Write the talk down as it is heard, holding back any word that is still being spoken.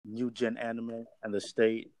new gen anime and the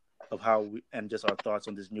state of how we and just our thoughts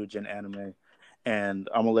on this new gen anime. And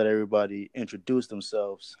I'm gonna let everybody introduce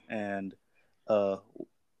themselves and uh,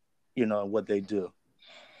 what they do.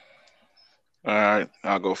 All right,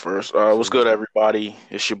 I'll go first. What's good, everybody?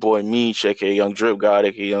 It's your boy Meech, aka Young Drip God,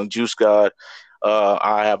 aka Young Juice God.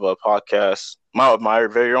 I have a podcast, my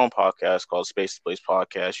very own podcast called Space to Place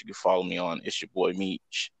Podcast. You can follow me on It's Your Boy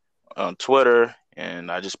Meech on Twitter,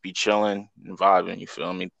 and I just be chilling and vibing. You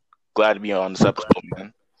feel me? Glad to be on this episode,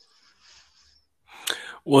 man.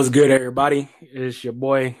 What's good, everybody? It's your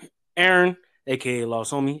boy Aaron, aka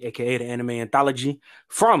Lost Homie, aka the Anime Anthology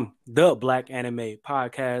from the Blxxk Anime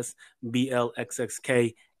Podcast,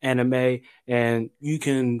 Blxxk Anime, and you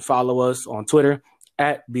can follow us on Twitter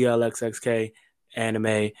at Blxxk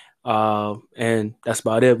Anime, and that's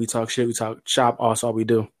about it. We talk shit, we talk shop. That's all we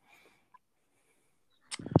do.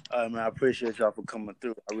 Man, I appreciate y'all for coming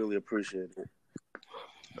through. I really appreciate it.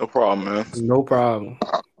 No problem, man. No problem.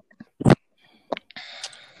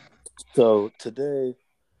 So today,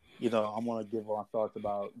 I'm gonna give our thoughts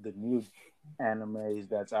about the new animes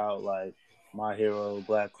that's out, like My Hero,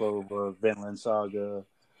 Black Clover, Vinland Saga.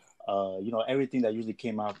 Everything that usually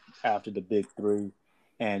came out after the big three,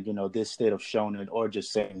 and this state of shonen or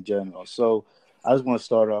just say in general. So I just want to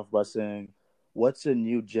start off by saying, what's a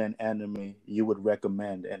new gen anime you would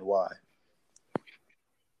recommend and why?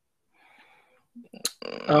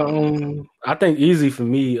 I think easy for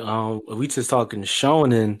me. If we just talking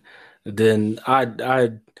shonen, then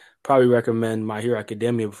I'd probably recommend My Hero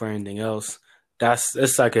Academia before anything else.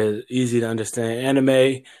 It's like a easy to understand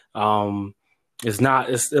anime.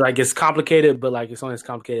 It's complicated, but like it's only as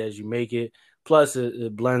complicated as you make it. Plus,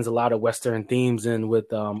 it blends a lot of Western themes in with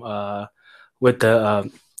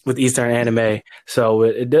Eastern anime, so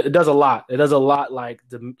it does a lot. It does a lot. Like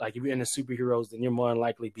if you're into superheroes, then you're more than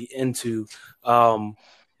likely be into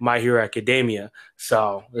My Hero Academia.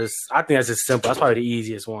 So I think that's just simple. That's probably the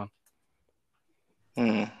easiest one.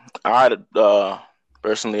 I'd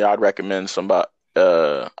recommend somebody.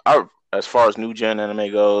 As far as new gen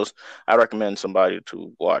anime goes, I recommend somebody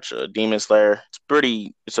to watch Demon Slayer.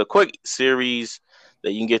 It's a quick series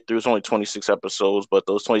that you can get through. It's only 26 episodes, but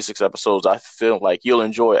those 26 episodes, I feel like you'll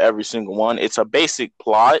enjoy every single one. It's a basic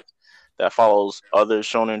plot that follows other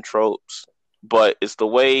shonen tropes, but it's the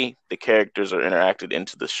way the characters are interacted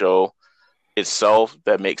into the show itself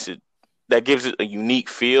that gives it a unique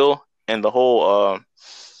feel, and the whole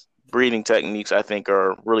breathing techniques I think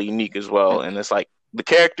are really unique as well. And it's like the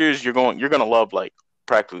characters you're gonna love like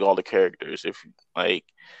practically all the characters. If like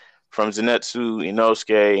from Zenitsu,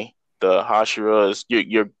 Inosuke, the Hashiras,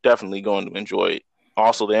 you're definitely going to enjoy it.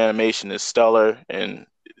 Also, the animation is stellar, and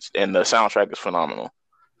the soundtrack is phenomenal.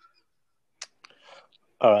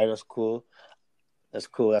 All right, that's cool. That's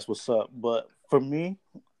what's up. But for me,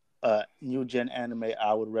 new gen anime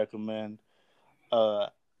I would recommend. I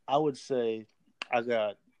would say I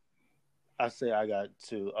got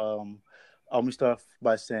two. Let me start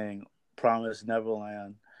by saying Promise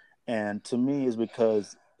Neverland, and to me is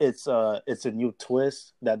because it's a new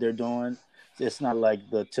twist that they're doing. It's not like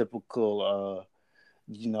the typical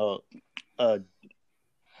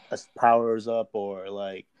powers up or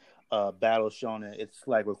like battle shonen. It's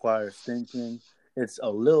like requires thinking. It's a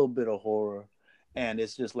little bit of horror, and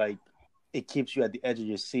it's just like it keeps you at the edge of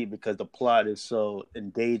your seat because the plot is so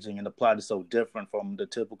engaging and the plot is so different from the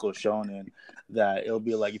typical shonen that it'll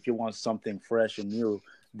be like if you want something fresh and new,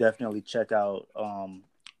 definitely check out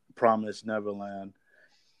Promise Neverland.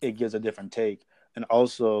 It gives a different take. And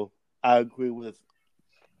also, I agree with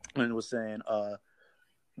when it was saying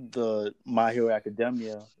the My Hero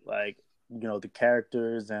Academia, like the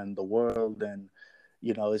characters and the world, and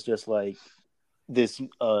it's just like this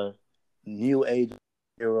new age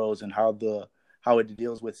heroes and how it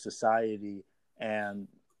deals with society and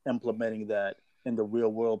implementing that in the real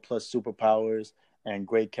world, plus superpowers and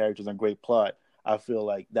great characters and great plot. I feel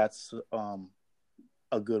like that's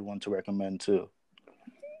a good one to recommend too.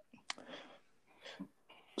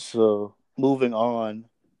 So moving on,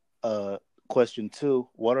 question 2: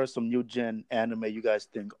 what are some new gen anime you guys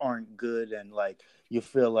think aren't good and like you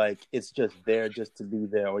feel like it's just there just to be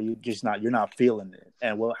there, or you're not feeling it,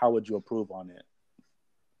 and how would you approve on it?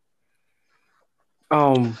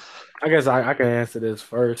 I guess I can answer this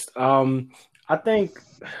first. I think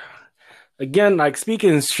again, like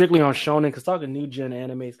speaking strictly on shonen, because talking new gen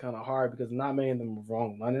anime is kind of hard because not many of them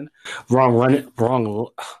are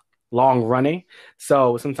long running.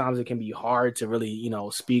 So sometimes it can be hard to really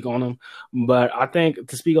speak on them. But I think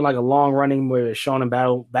to speak on like a long running where shonen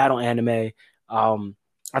battle anime,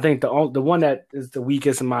 I think the one that is the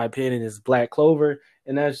weakest in my opinion is Black Clover,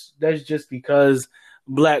 and that's just because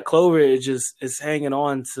Black Clover is just is hanging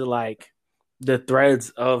on to like the threads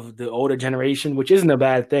of the older generation, which isn't a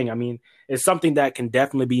bad thing. I mean, it's something that can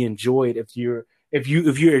definitely be enjoyed if you're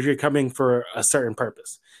coming for a certain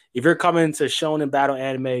purpose. If you're coming to shonen battle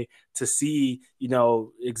anime to see,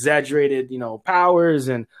 exaggerated, powers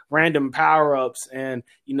and random power ups, and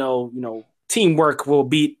teamwork will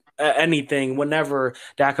beat anything whenever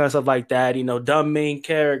that kind of stuff like that. Dumb main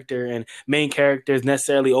character and main characters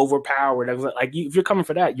necessarily overpowered. Like if you're coming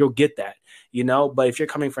for that, you'll get that. But if you're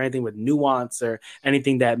coming for anything with nuance or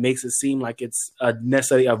anything that makes it seem like it's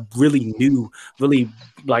necessarily a really new, really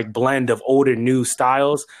like blend of older new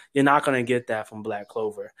styles, you're not gonna get that from Black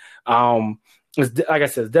Clover. Like I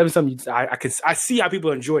said, it's definitely something I see how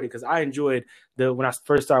people enjoyed it, because I enjoyed when I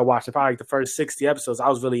first started watching, probably like the first 60 episodes I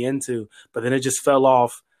was really into, but then it just fell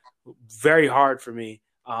off very hard for me.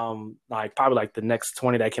 Like probably like the next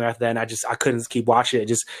 20 that came after that, and I couldn't keep watching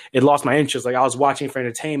it. It lost my interest. Like I was watching for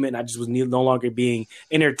entertainment, and I just was no longer being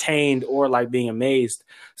entertained or like being amazed.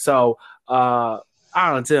 So I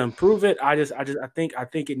don't know, to improve it, I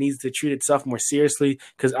think it needs to treat itself more seriously,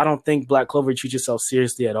 because I don't think Black Clover treats itself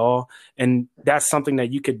seriously at all, and that's something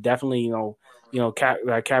that you could definitely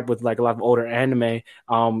cap with like a lot of older anime,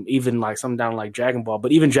 even like some down like Dragon Ball.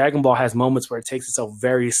 But even Dragon Ball has moments where it takes itself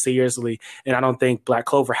very seriously, and I don't think Black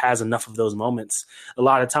Clover has enough of those moments. A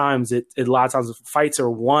lot of times fights are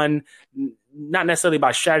won not necessarily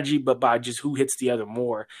by strategy, but by just who hits the other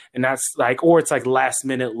more, and that's like, or it's like last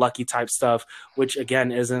minute lucky type stuff, which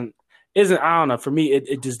again isn't I don't know, for me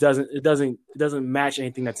it just doesn't match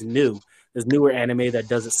anything that's new. There's newer anime that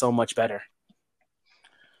does it so much better.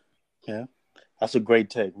 Yeah. That's a great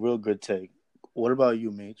take. Real good take. What about you,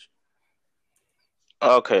 Meech?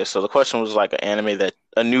 Okay, so the question was like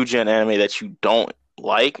a new gen anime that you don't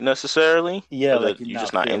like necessarily, Yeah, or like that you're you're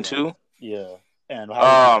just not not feeling. into. Yeah. And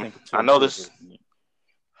how would you think to I know improve this. it?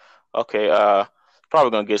 Okay, probably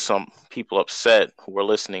gonna get some people upset who are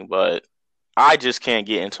listening, but I just can't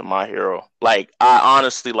get into My Hero. Like, I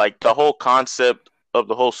honestly like the whole concept of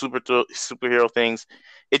the whole superhero things.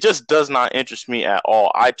 It just does not interest me at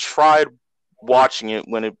all. I tried watching it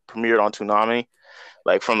when it premiered on Toonami,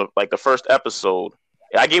 like from the first episode.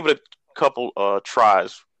 I gave it a couple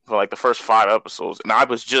tries for like the first 5 episodes, and I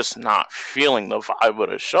was just not feeling the vibe of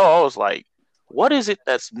the show. I was like, what is it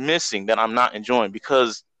that's missing that I'm not enjoying?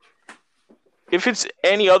 Because if it's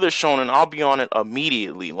any other shonen, I'll be on it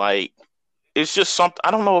immediately. Like, it's just something.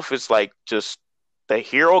 I don't know if it's like just the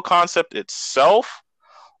hero concept itself,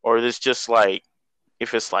 or it's just like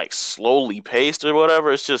if it's like slowly paced or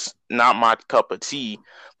whatever. It's just not my cup of tea.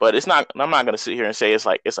 But it's not. I'm not gonna sit here and say it's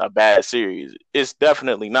like it's a bad series. It's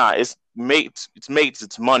definitely not. It's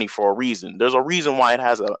its money for a reason. There's a reason why it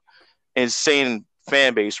has a insane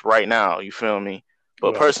fan base right now. You feel me?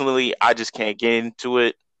 But Right. personally, I just can't get into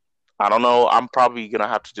it. I don't know. I'm probably gonna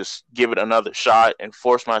have to just give it another shot and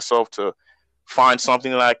force myself to find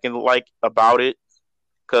something that I can like about it,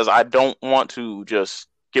 because I don't want to just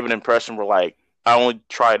give an impression where like I only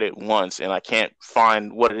tried it once and I can't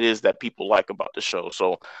find what it is that people like about the show.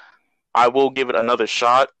 So I will give it another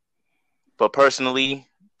shot, but personally,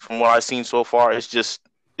 from what I've seen so far, it's just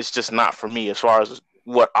not for me as far as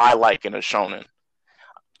what I like in a shonen.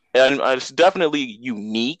 And it's definitely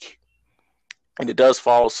unique, and it does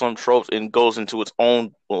follow some tropes and goes into its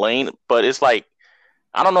own lane, but it's like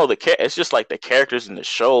I don't know, it's just like the characters in the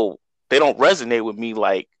show, they don't resonate with me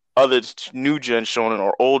like other new gen shonen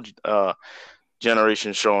or old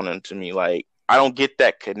generation shonen to me. Like, I don't get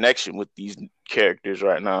that connection with these characters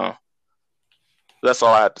right now. That's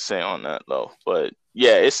all I have to say on that though. But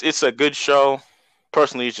yeah, it's a good show.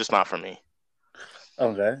 Personally, it's just not for me.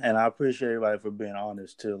 Okay. And I appreciate everybody for being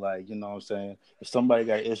honest too. Like, you know what I'm saying? If somebody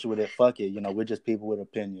got an issue with it, fuck it. We're just people with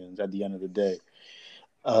opinions at the end of the day.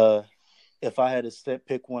 Uh if I had to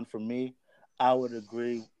pick one for me, I would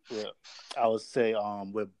agree with I would say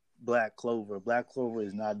with Black Clover. Black Clover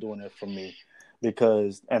is not doing it for me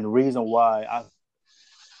because and the reason why I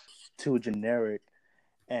too generic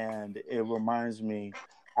and it reminds me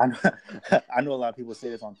I know, I know a lot of people say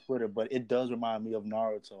this on Twitter, but it does remind me of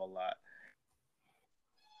Naruto a lot.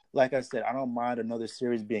 Like I said, I don't mind another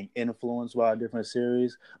series being influenced by a different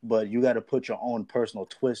series, but you got to put your own personal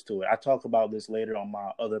twist to it. I talk about this later on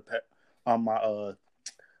my on my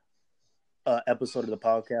episode of the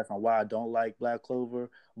podcast on why I don't like Black Clover,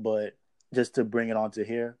 but just to bring it onto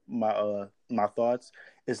here, my thoughts.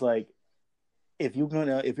 It's like if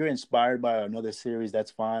you're inspired by another series,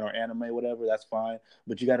 that's fine, or anime, whatever, that's fine.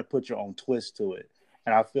 But you got to put your own twist to it.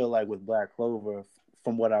 And I feel like with Black Clover,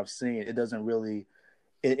 from what I've seen, it doesn't really.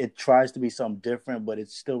 It tries to be something different, but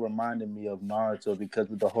it's still reminding me of Naruto because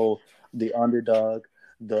with the underdog,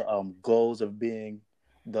 the goals of being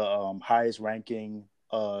the highest ranking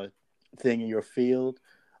thing in your field,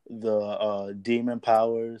 the demon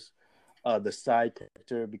powers, the side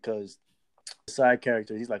character, because the side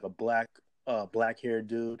character, he's like a black haired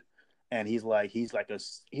dude, and he's like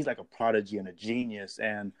a prodigy and a genius,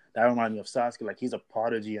 and that reminds me of Sasuke. Like he's a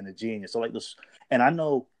prodigy and a genius. So like this, and I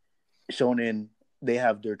know shonen, they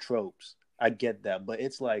have their tropes. I get that, but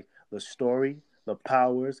it's like the story, the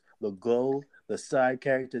powers, the goal, the side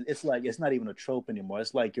characters. It's like it's not even a trope anymore.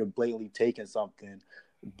 It's like you're blatantly taking something,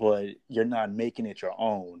 but you're not making it your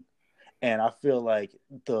own. And I feel like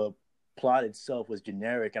the plot itself was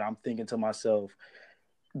generic, and I'm thinking to myself,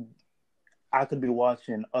 I could be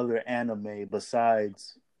watching other anime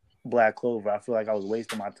besides Black Clover. I feel like I was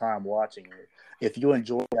wasting my time watching it. If you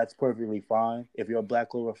enjoy it, that's perfectly fine. If you're a Black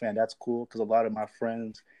Clover fan, that's cool, because a lot of my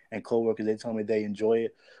friends and coworkers, they tell me they enjoy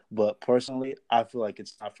it. But personally, I feel like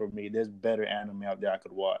it's not for me. There's better anime out there I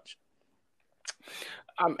could watch.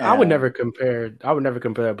 I would never compare. I would never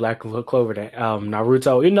compare Black Clover to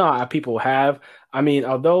Naruto. You know, how people have. I mean,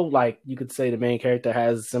 although like you could say the main character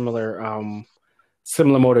has similar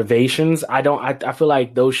motivations, I don't. I feel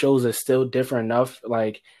like those shows are still different enough.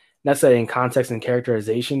 Like necessarily in context and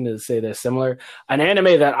characterization to say they're similar. An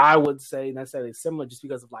anime that I would say necessarily similar just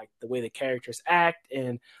because of like the way the characters act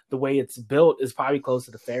and the way it's built is probably close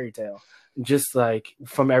to the fairy tale. Just like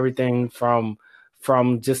from everything from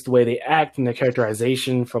just the way they act and the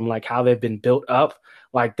characterization, from like how they've been built up,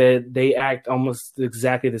 like they act almost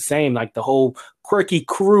exactly the same. Like the whole quirky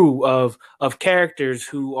crew of characters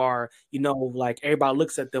who are, you know, like everybody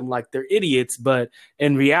looks at them like they're idiots, but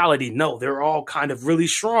in reality, no, they're all kind of really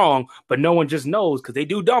strong, but no one just knows because they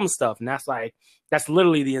do dumb stuff. And that's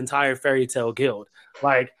literally the entire fairy tale guild.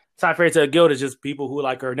 Like entire fairy tale guild is just people who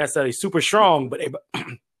like are necessarily super strong, but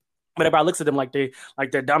but everybody looks at them like they're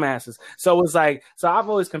dumbasses. So it's like, so I've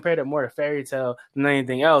always compared it more to fairy tale than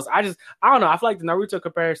anything else. I don't know. I feel like the Naruto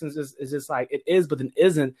comparisons is just like it is, but then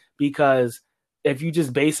isn't, because if you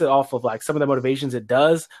just base it off of like some of the motivations, it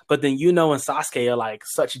does. But then and Sasuke are like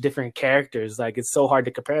such different characters. Like it's so hard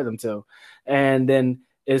to compare them to. And then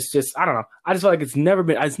it's just, I don't know. I just feel like it's never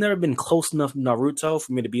been close enough to Naruto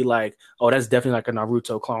for me to be like, oh, that's definitely like a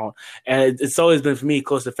Naruto clone. And it's always been for me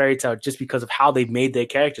close to Fairy Tail just because of how they made their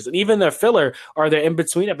characters. And even their filler or their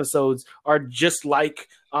in-between episodes are just like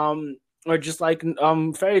fairy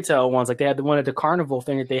tale ones. Like they had the one at the carnival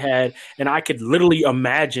thing that they had, and I could literally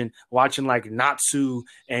imagine watching like Natsu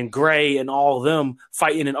and Gray and all of them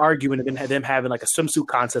fighting and arguing, and then them having like a swimsuit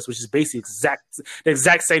contest, which is basically the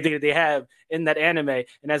exact same thing that they have in that anime, and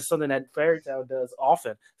that's something that fairy tale does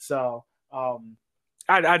often. So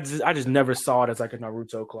I just never saw it as like a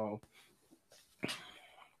Naruto clone.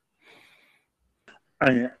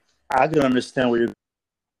 I can understand where you're.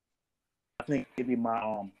 I think maybe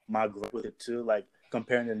my growth with it too, like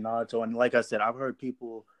comparing it to Naruto, and like I said, I've heard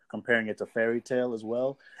people comparing it to Fairy Tail as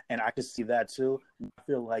well, and I can see that too. I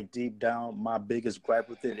feel like deep down, my biggest gripe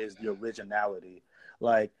with it is the originality.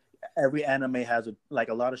 Like every anime has like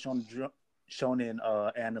a lot of shonen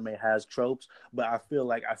anime has tropes, but I feel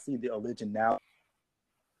like I see the originality.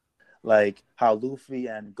 Like how Luffy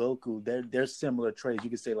and Goku, they're similar traits. You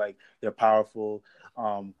could say like they're powerful.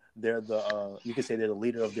 They're the you could say they're the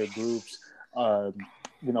leader of their groups.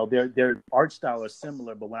 You know, their art style is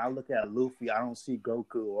similar, but when I look at Luffy, I don't see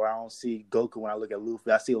Goku, or I don't see Goku when I look at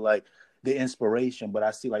Luffy. I see like the inspiration, but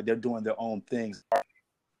I see like they're doing their own things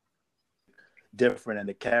different, and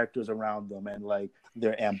the characters around them, and like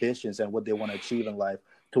their ambitions and what they want to achieve in life.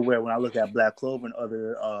 To where when I look at Black Clover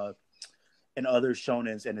and other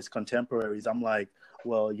shonens and its contemporaries, I'm like,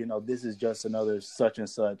 well, you know, this is just another such and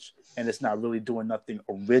such, and it's not really doing nothing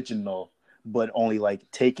original, but only like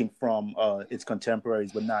taking from its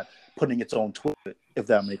contemporaries, but not putting its own twist, if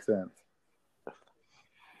that makes sense.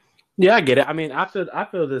 Yeah, I get it. I mean, I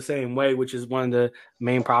feel the same way, which is one of the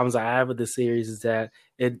main problems I have with the series is that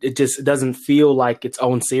it just doesn't feel like its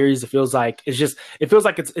own series. It feels like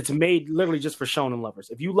it's made literally just for shonen lovers.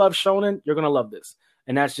 If you love shonen, you're gonna love this,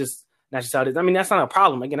 and that's just how it is. I mean, that's not a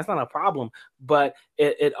problem. Again, that's not a problem, but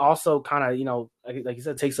it also kind of, you know, like you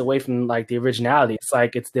said, takes away from like the originality. It's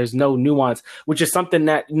like there's no nuance, which is something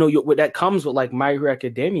that, you know, that comes with like My Hero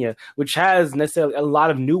Academia, which has necessarily a lot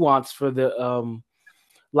of nuance for the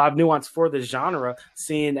genre,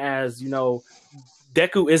 seeing as, you know,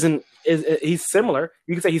 Deku he's similar.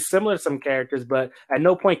 You can say he's similar to some characters, but at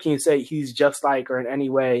no point can you say he's just like or in any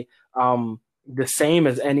way the same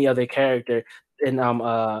as any other character in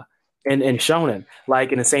in Shonen.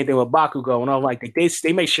 Like, and the same thing with Bakugo and all. Like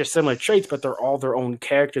they may share similar traits, but they're all their own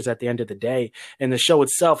characters at the end of the day. And the show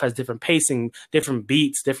itself has different pacing, different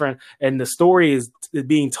beats, different, and the story is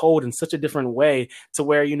being told in such a different way to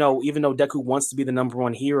where, you know, even though Deku wants to be the number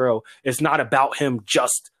one hero, it's not about him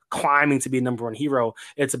just climbing to be a number one hero.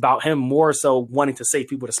 It's about him more so wanting to save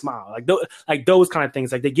people to smile. Like those kind of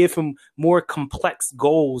things. Like they give him more complex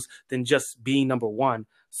goals than just being number one.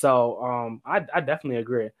 So I definitely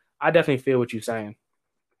agree. I definitely feel what you're saying.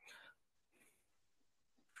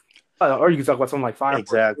 Or you can talk about something like Fire Force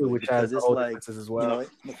too, Exactly, which has because the it's old like, differences as you know, well.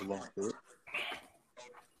 nothing wrong with it.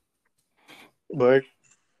 But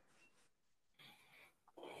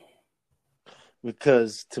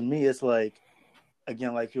because to me, it's like,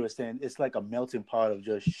 again, like you were saying, it's like a melting pot of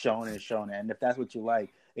just shonen. And if that's what you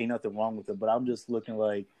like, ain't nothing wrong with it. But I'm just looking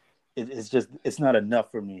like it's not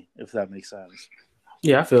enough for me, if that makes sense.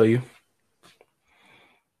 Yeah, I feel you.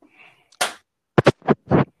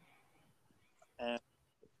 And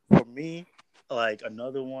for me, like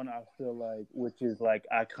another one, I feel like, which is like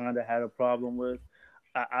I kind of had a problem with.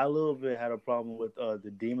 I a little bit had a problem with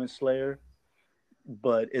the Demon Slayer,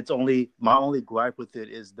 but it's only my only gripe with it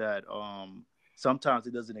is that sometimes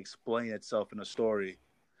it doesn't explain itself in a story.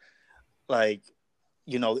 Like,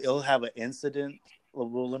 you know, it'll have an incident.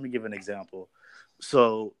 Well, let me give an example.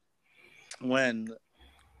 So when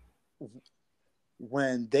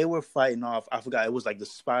they were fighting off, I forgot, it was like the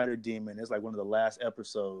spider demon. It's like one of the last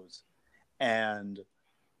episodes, and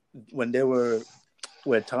when they were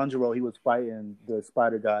where Tanjiro, he was fighting the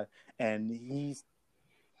spider guy, and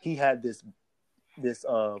he had this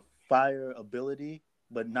fire ability,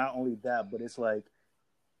 but not only that, but it's like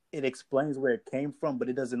it explains where it came from, but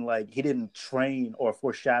it doesn't, like, he didn't train or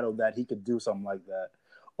foreshadow that he could do something like that.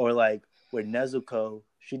 Or like with Nezuko,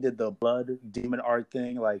 she did the blood demon art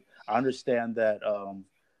thing. Like, I understand that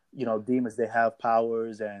you know, demons, they have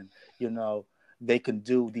powers, and you know, they can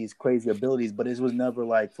do these crazy abilities, but it was never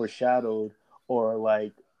like foreshadowed or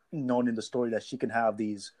like known in the story that she can have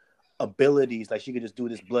these abilities, like she could just do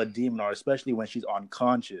this blood demon art, especially when she's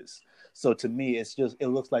unconscious. So to me, it's just, it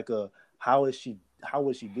looks like a, how would she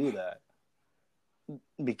do that?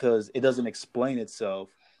 Because it doesn't explain itself.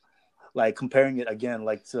 Like comparing it again,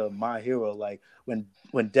 like to My Hero, like when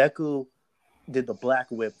Deku did the Black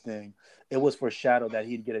Whip thing, it was foreshadowed that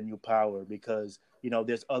he'd get a new power because, you know,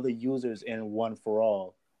 there's other users in One for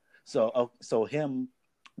All. So him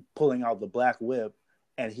pulling out the Black Whip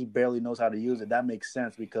and he barely knows how to use it, that makes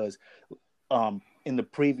sense because in the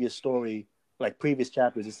previous story, like previous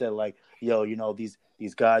chapters, it said like, yo, you know, these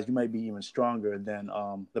guys, you might be even stronger than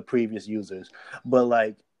the previous users. But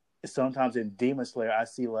like sometimes in Demon Slayer, I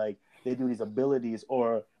see like they do these abilities,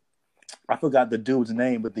 or I forgot the dude's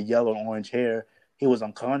name with the yellow and orange hair. He was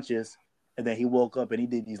unconscious, and then he woke up and he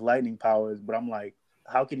did these lightning powers. But I'm like,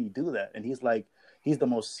 how can he do that? And he's like, he's the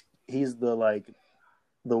like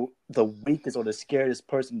the weakest or the scariest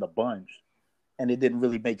person in the bunch. And it didn't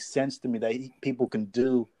really make sense to me that people can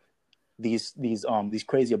do these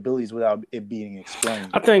crazy abilities without it being explained.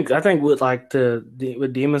 I think with like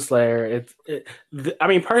with Demon Slayer, I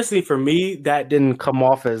mean, personally for me, that didn't come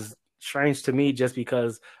off as strange to me just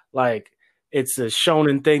because like it's a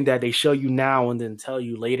shonen thing that they show you now and then tell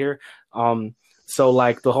you later. So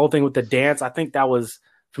like the whole thing with the dance, I think that was,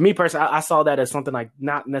 for me personally, I saw that as something like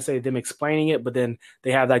not necessarily them explaining it, but then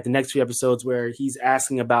they have like the next few episodes where he's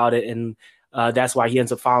asking about it, and that's why he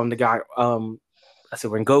ends up following the guy. I said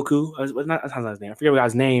Rengoku. That's not his name. I forget what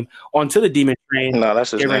guy's name. Onto the demon train. No,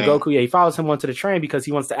 that's his Yeah, name. Rengoku. Yeah, he follows him onto the train because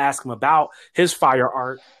he wants to ask him about his fire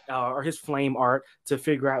art or his flame art to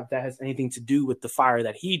figure out if that has anything to do with the fire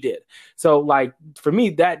that he did. So, like for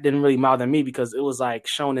me, that didn't really bother me because it was like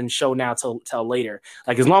shown in show now till later.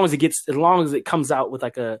 Like as long as it comes out with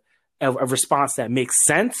like a response that makes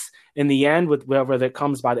sense in the end, with whether it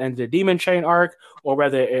comes by the end of the Demon Train arc or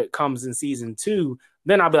whether it comes in season 2,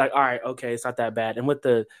 then I'll be like, all right, okay, it's not that bad. And with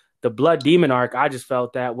the blood demon arc, I just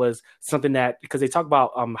felt that was something that, because they talk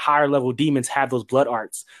about higher level demons have those blood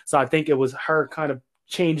arts, so I think it was her kind of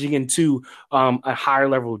changing into a higher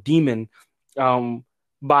level demon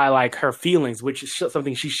by like her feelings, which is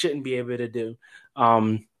something she shouldn't be able to do.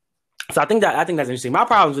 So I think that's interesting. My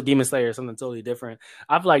problems with Demon Slayer is something totally different.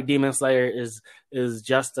 I feel like Demon Slayer is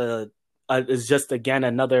just again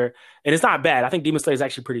another, and it's not bad. I think Demon Slayer is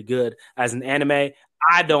actually pretty good as an anime.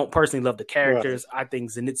 I don't personally love the characters. Right. I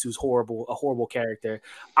think Zenitsu's a horrible character.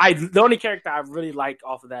 The only character I really like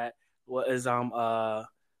off of that was oh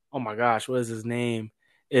my gosh, what is his name?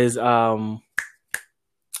 Is the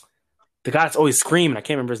guy that's always screaming. I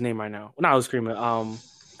can't remember his name right now. Well, not always screaming.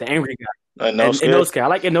 The angry guy. And Inosuke. Inosuke, I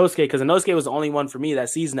like Inosuke because Inosuke was the only one for me that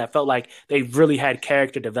season that felt like they really had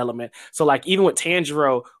character development. So like even with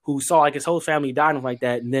Tanjiro, who saw like his whole family dying like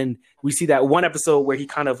that, and then we see that one episode where he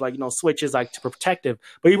kind of like switches like to protective,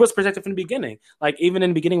 but he was protective from the beginning. Like even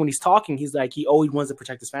in the beginning when he's talking, he's like he always wants to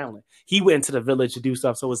protect his family. He went into the village to do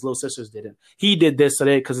stuff so his little sisters didn't. He did this so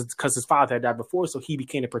that because his father had died before, so he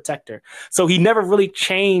became a protector. So he never really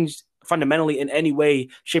changed fundamentally in any way,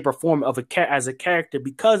 shape, or form as a character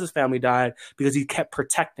because his family died, because he kept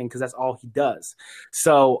protecting because that's all he does.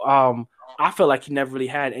 So I feel like he never really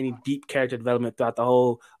had any deep character development throughout the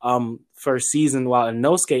whole first season, while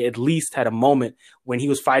Inosuke at least had a moment when he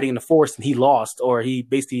was fighting in the forest and he lost, or he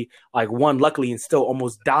basically like won luckily and still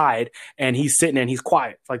almost died, and he's sitting there and he's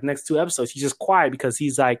quiet for like the next 2 episodes. He's just quiet because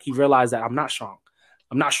he's like he realized that I'm not strong.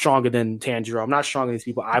 I'm not stronger than Tanjiro. I'm not stronger than these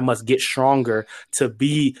people. I must get stronger to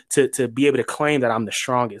be able to claim that I'm the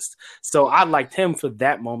strongest. So I liked him for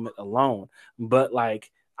that moment alone. But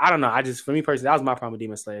like, I don't know. For me personally, that was my problem with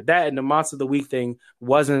Demon Slayer. That and the Monster of the Week thing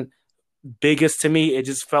wasn't biggest to me. It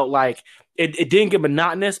just felt like it didn't get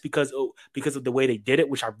monotonous because of the way they did it,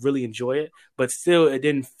 which I really enjoy it. But still, it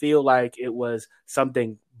didn't feel like it was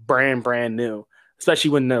something brand new.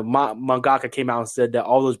 Especially when the mangaka came out and said that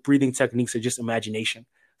all those breathing techniques are just imagination.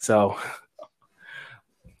 So,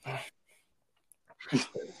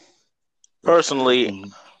 Personally,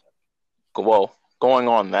 well, going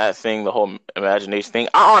on that thing, the whole imagination thing,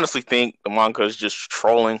 I honestly think the manga is just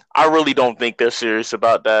trolling. I really don't think they're serious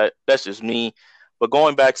about that. That's just me. But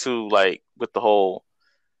going back to like with the whole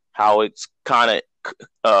how it's kind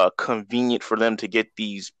of convenient for them to get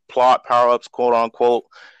these plot power ups, quote unquote.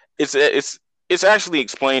 It's actually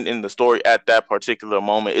explained in the story at that particular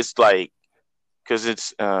moment. It's like because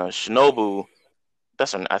it's Shinobu.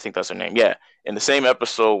 I think that's her name. Yeah, in the same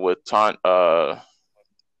episode with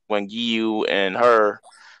when Giyu and her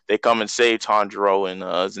they come and save Tanjiro and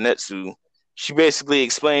Zenitsu. She basically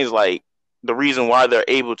explains like the reason why they're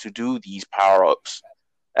able to do these power ups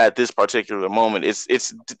at this particular moment. It's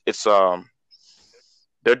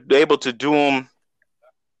they're able to do them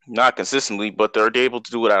not consistently, but they're able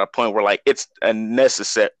to do it at a point where like it's a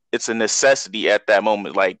necessity at that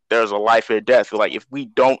moment. Like there's a life or death. Like if you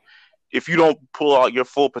don't pull out your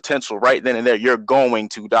full potential right then and there, you're going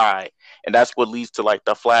to die. And that's what leads to like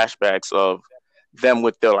the flashbacks of them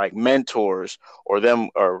with their like mentors or them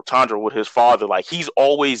or Tanjiro with his father. Like he's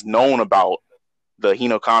always known about the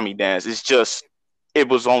Hinokami dance. It's just it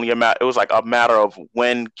was like a matter of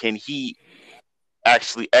when can he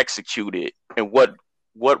actually execute it and what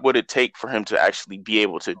would it take for him to actually be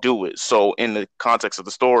able to do it. So in the context of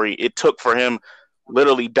the story, it took for him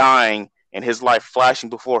literally dying and his life flashing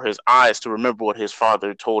before his eyes to remember what his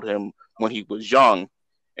father told him when he was young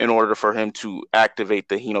in order for him to activate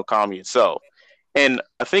the Hinokami itself. And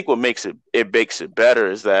I think what makes it makes it better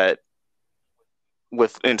is that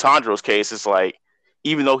in Tanjiro's case, it's like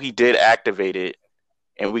even though he did activate it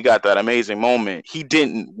and we got that amazing moment, he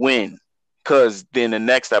didn't win because then the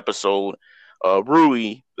next episode,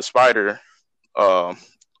 Rui the spider,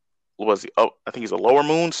 was he? Oh, I think he's a Lower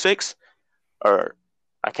Moon 6, or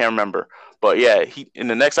I can't remember. But yeah, he in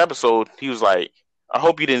the next episode he was like, "I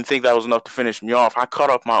hope you didn't think that was enough to finish me off. I cut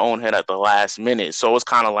off my own head at the last minute." So it's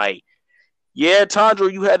kind of like, yeah,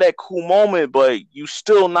 Tanjiro, you had that cool moment, but you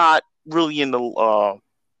still not really in the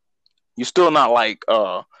you still not like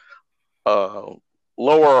uh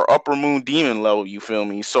lower upper moon demon level, you feel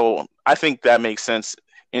me? So I think that makes sense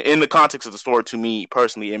in the context of the story. To me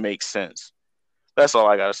personally, it makes sense. That's all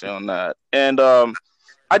I gotta say on that. And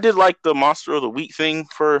I did like the monster of the week thing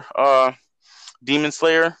for Demon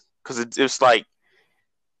Slayer because it's like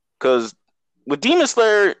because with Demon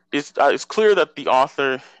Slayer, it's clear that the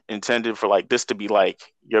author intended for like this to be like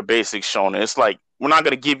your basic shonen. It's like we're not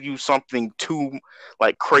gonna give you something too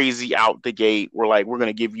like crazy out the gate. We're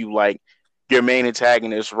gonna give you like your main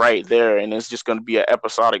antagonist right there, and it's just gonna be an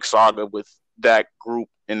episodic saga with that group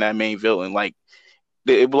and that main villain. Like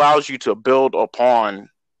it allows you to build upon.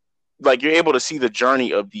 Like you're able to see the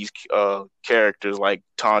journey of these characters like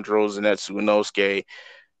Tanjiro, Zenitsu, Inosuke,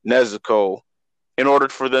 Nezuko, in order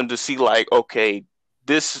for them to see like, okay,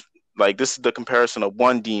 this this is the comparison of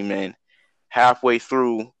one demon. Halfway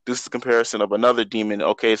through, this is the comparison of another demon.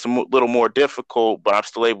 Okay, it's little more difficult, but I'm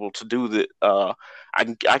still able to do the. I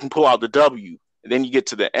can pull out the W. And then you get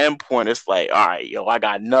to the end point. It's like, all right, yo, I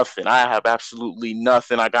got nothing. I have absolutely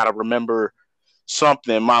nothing. I gotta remember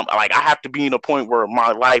something. Like I have to be in a point where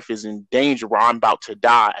my life is in danger, where I'm about to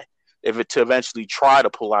die, to eventually try to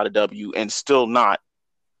pull out a W and still not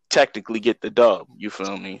technically get the dub. You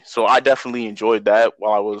feel me? So I definitely enjoyed that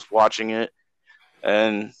while I was watching it,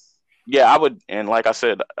 and yeah, I would, and like I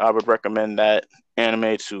said, I would recommend that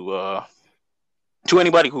anime to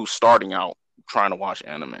anybody who's starting out trying to watch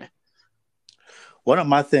anime. One of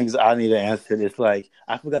my things I need to answer is like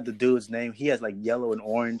I forgot the dude's name. He has like yellow and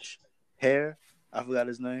orange hair. I forgot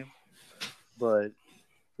his name, but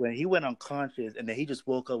when he went unconscious and then he just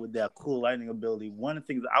woke up with that cool lightning ability, one of the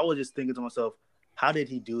things I was just thinking to myself, how did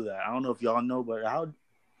he do that? I don't know if y'all know, but how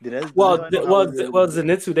does anybody know how he was able to do that?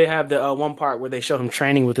 Zenitsu, they have the one part where they show him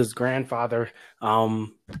training with his grandfather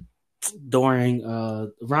during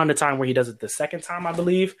around the time where he does it the second time, I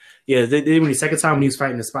believe. Yeah, when the second time when he's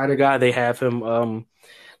fighting the spider guy, they have him.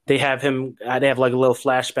 They have like a little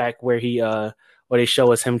flashback where where they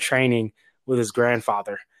show us him training with his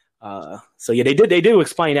grandfather. So yeah, they do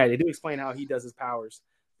explain that. They do explain how he does his powers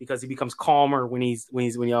because he becomes calmer when he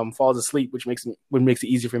falls asleep, which makes it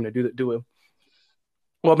easier for him to do it.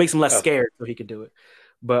 Well, it makes him less scared, so he could do it.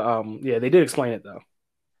 But yeah, they did explain it though.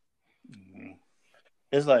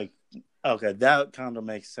 It's like, okay, that kind of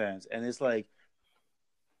makes sense, and it's like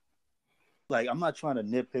I'm not trying to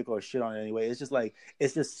nitpick or shit on it anyway. It's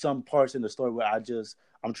just some parts in the story where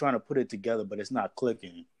I'm trying to put it together, but it's not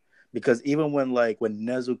clicking. Because even when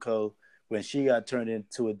Nezuko, when she got turned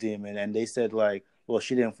into a demon, and they said like, well,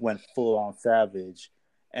 she didn't went full on savage,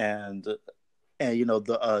 and you know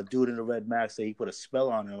the dude in the red mask said he put a spell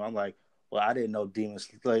on him. I'm like, well, I didn't know demon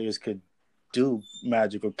slayers could do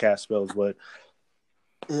magic or cast spells, but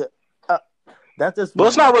that's just Well,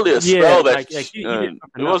 it's not really a spell he it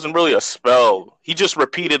wasn't really a spell. He just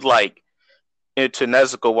repeated like it to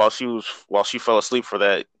Nezuko while she fell asleep for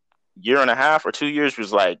that year and a half or 2 years.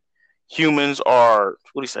 Was like humans are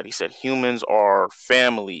what he said. He said humans are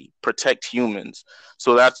family. Protect humans.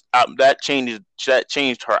 So that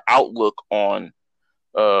changed her outlook on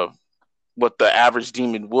what the average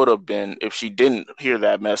demon would have been if she didn't hear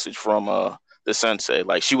that message from the sensei.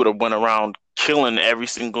 Like she would have went around killing every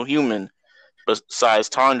single human besides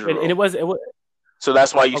Tanjiro. And it was. So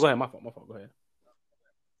that's why you. Go ahead. My fault. Go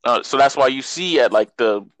ahead. So that's why you see at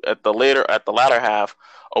the latter half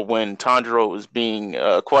of when Tanjiro is being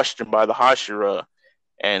questioned by the Hashira,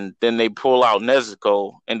 and then they pull out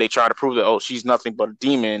Nezuko and they try to prove that she's nothing but a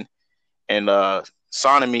demon, and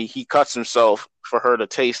Sanemi he cuts himself for her to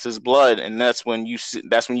taste his blood, and that's when you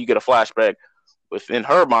get a flashback within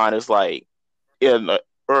her mind. Is like in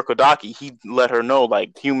Urokodaki, he let her know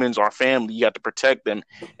like humans are family, you got to protect them,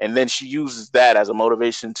 and then she uses that as a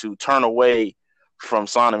motivation to turn away from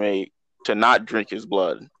Sanemi to not drink his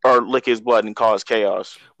blood or lick his blood and cause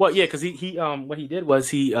chaos. Well, yeah, because he what he did was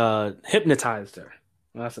he hypnotized her.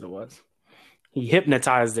 That's what it was. He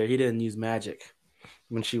hypnotized her. He didn't use magic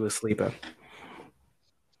when she was sleeping.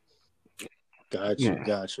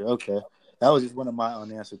 Gotcha. Okay, that was just one of my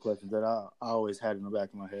unanswered questions that I always had in the back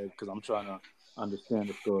of my head because I'm trying to understand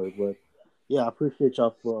the story. But yeah, I appreciate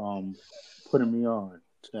y'all for putting me on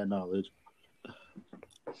to that knowledge.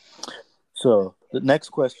 So the next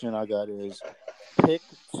question I got is: pick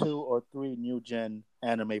 2 or 3 new gen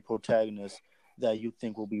anime protagonists that you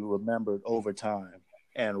think will be remembered over time,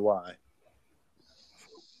 and why.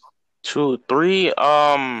 2, 3.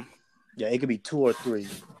 Yeah, it could be 2 or 3.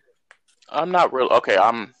 I'm not real. Okay,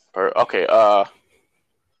 okay.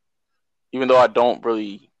 Even though I don't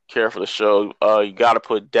really care for the show, you got to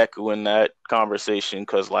put Deku in that conversation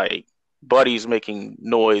because like Buddy's making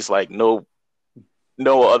noise like no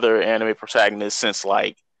other anime protagonist since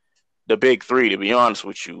like the big three. To be honest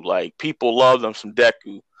with you, like people love them some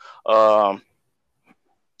Deku.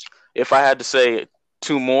 If I had to say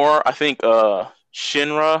 2 more, I think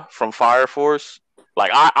Shinra from Fire Force.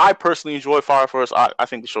 Like I personally enjoy Fire Force. I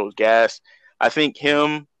think the show is gas. I think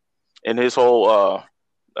him and his whole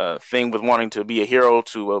thing with wanting to be a hero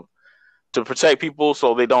to protect people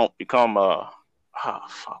so they don't become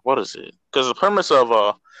what is it? Because the premise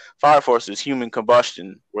of Fire Force is human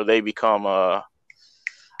combustion, where they become what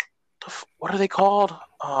are they called?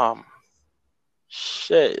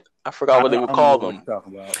 Shit, I forgot what they would call them. I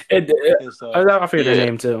forget their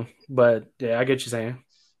name too, but yeah, I get what you're saying.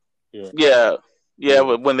 Yeah.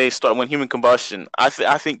 When human combustion, I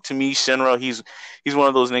think to me Shinra, he's one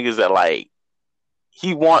of those niggas that like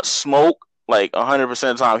he wants smoke like 100%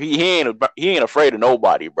 of the time. He ain't afraid of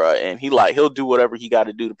nobody, bro, and he'll do whatever he got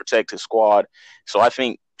to do to protect his squad. So I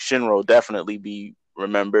think Shinra will definitely be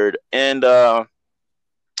remembered. And I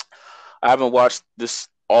haven't watched this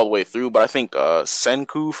all the way through, but I think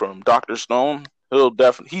Senku from Doctor Stone, he'll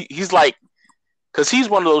definitely he's like, because he's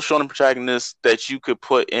one of those shonen protagonists that you could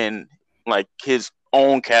put in like his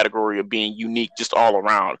own category of being unique just all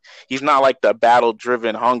around. He's not like the battle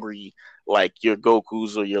driven hungry like your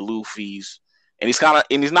Gokus or your Luffy's, and he's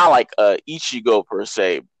not like Ichigo per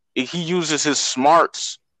se, he uses his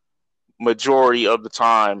smarts majority of the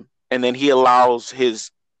time, and then he allows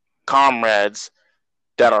his comrades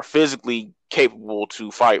that are physically capable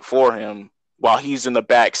to fight for him while he's in the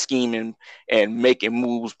back scheming and making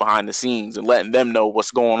moves behind the scenes and letting them know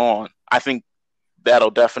what's going on. I think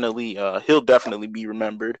that'll definitely he'll definitely be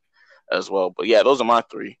remembered as well. But yeah, those are my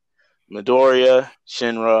three: Midoriya,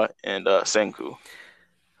 Shinra, and Senku.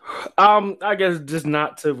 I guess just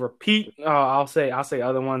not to repeat. I'll say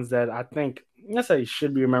other ones that I think let's say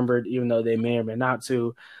should be remembered, even though they may or may not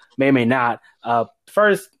may or may not.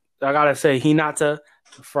 First, I gotta say Hinata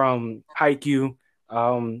from Haikyuu.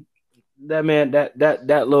 That man,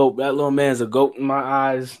 that little man is a goat in my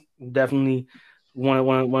eyes. Definitely one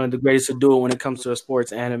of the greatest to do it when it comes to a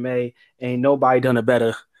sports anime. Ain't nobody done it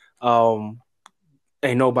better. Um,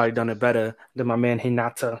 ain't nobody done it better than my man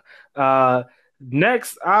Hinata.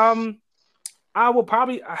 Next, I will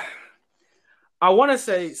probably. I want to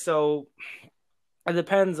say so. It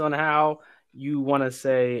depends on how you want to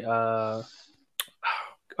say.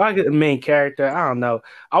 I get the main character. I don't know.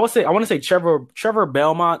 I want to say Trevor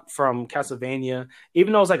Belmont from Castlevania.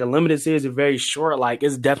 Even though it's like a limited series, it's very short. Like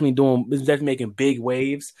it's definitely making big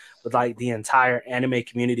waves with like the entire anime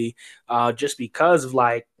community. Just because of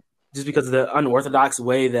the unorthodox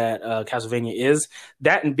way that Castlevania is.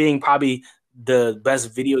 That and being probably the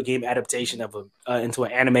best video game adaptation of into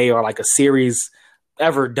an anime or like a series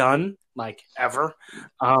ever done, like ever.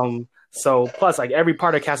 So plus like every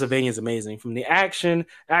part of Castlevania is amazing, from the action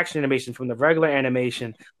animation, from the regular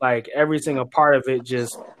animation, like every single part of it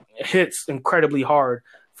just hits incredibly hard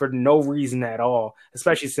for no reason at all.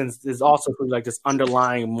 Especially since there's also like this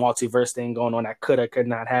underlying multiverse thing going on that could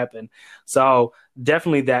not happen. So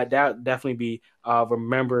definitely that definitely be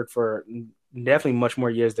remembered for definitely much more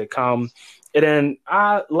years to come. And then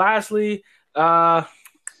lastly, I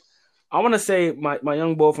want to say my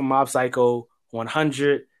young boy from Mob Psycho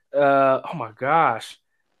 100. Oh my gosh,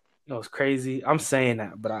 it's crazy. I'm saying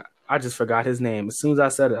that, but I just forgot his name. As soon as I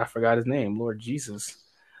said it, I forgot his name. Lord Jesus.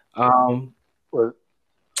 Or,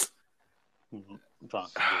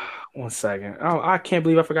 1 second. I can't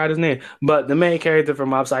believe I forgot his name. But the main character from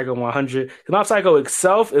Mob Psycho 100, Mob Psycho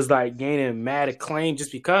itself is like gaining mad acclaim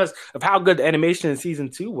just because of how good the animation in season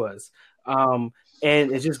 2 was. And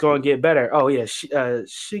it's just going to get better. Oh yeah,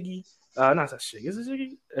 Shiggy. Not Shiggy. Is it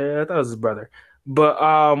Shiggy? I thought it was his brother. But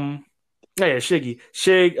yeah, Shigio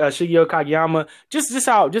Kageyama.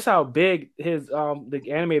 Just how big his the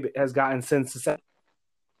anime has gotten since the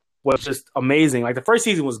was just amazing. Like the first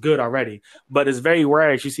season was good already, but it's very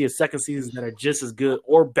rare that you see a second season that are just as good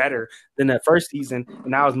or better than that first season. And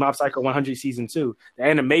now it's Mob Psycho 100 season 2. The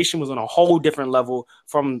animation was on a whole different level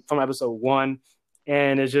from episode 1,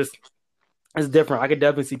 and it's different. I could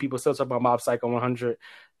definitely see people still talk about Mob Psycho 100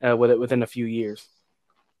 within a few years.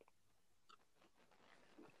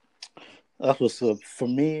 That's what's up. For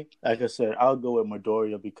me, like I said, I'll go with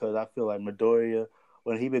Midoriya because I feel like Midoriya,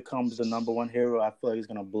 when he becomes the number one hero, I feel like he's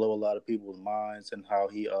gonna blow a lot of people's minds and how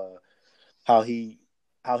he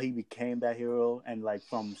became that hero, and like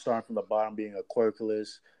from starting from the bottom, being a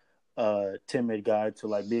quirkless, timid guy to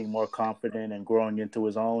like being more confident and growing into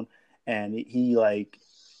his own, and he like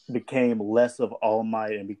became less of All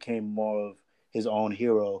Might and became more of his own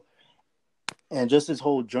hero, and just his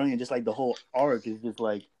whole journey and just like the whole arc is just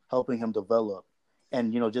like helping him develop,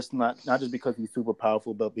 and just not just because he's super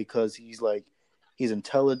powerful, but because he's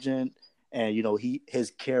intelligent, and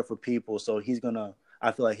his care for people, so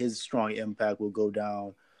I feel like his strong impact will go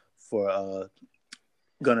down for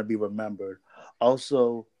gonna be remembered.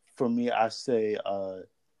 Also, for me, I say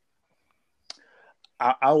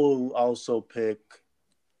I will also pick.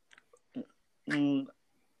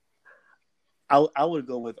 I would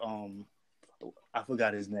go with I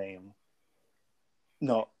forgot his name.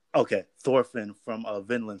 No, okay, Thorfinn from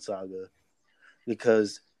Vinland Saga,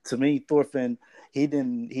 because to me Thorfinn, he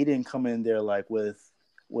didn't come in there like with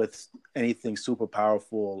anything super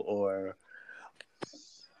powerful or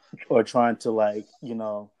trying to like he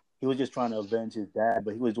was just trying to avenge his dad,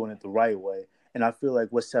 but he was doing it the right way. And I feel like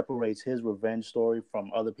what separates his revenge story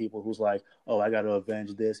from other people who's like, oh, I got to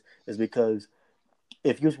avenge this, is because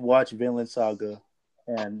if you watch Vinland Saga,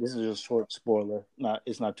 and this is a short spoiler,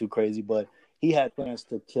 it's not too crazy, but he had plans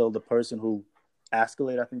to kill the person who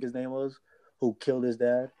Askeladd, I think his name was, who killed his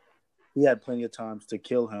dad. He had plenty of times to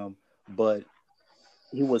kill him, but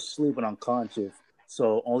he was sleeping unconscious.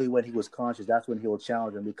 So only when he was conscious, that's when he will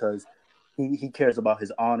challenge him, because he cares about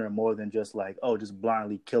his honor more than just like, oh, just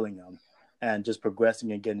blindly killing him, and just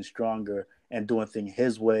progressing and getting stronger and doing things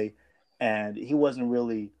his way. And he wasn't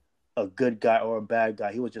really a good guy or a bad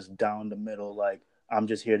guy. He was just down the middle, like, I'm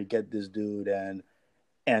just here to get this dude, and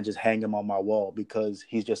and just hang him on my wall because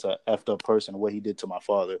he's just a effed up person, what he did to my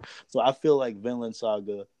father. So I feel like Vinland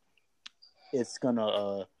Saga, it's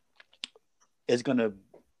gonna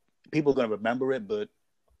people are gonna remember it, but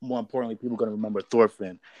more importantly, people are gonna remember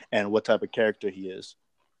Thorfinn and what type of character he is.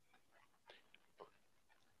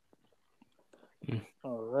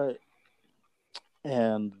 All right.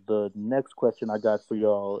 And the next question I got for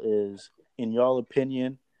y'all is, in y'all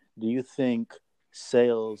opinion, do you think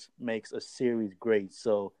sales makes a series great?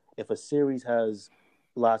 So if a series has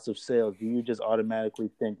lots of sales, do you just automatically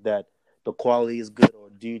think that the quality is good, or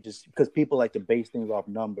do you just, because people like to base things off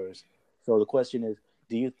numbers? So the question is,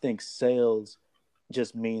 do you think sales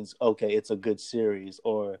just means okay, it's a good series,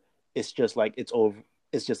 or it's just like it's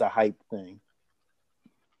just a hype thing?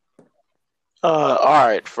 All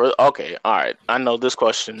right. All right. I know this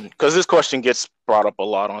question because this question gets brought up a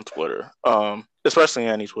lot on Twitter, especially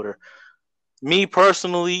any Twitter. Me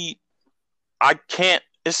personally, I can't.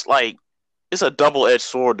 It's like it's a double-edged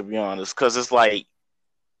sword to be honest, because it's like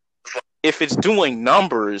if it's doing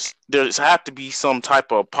numbers, there's have to be some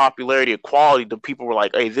type of popularity or quality that people were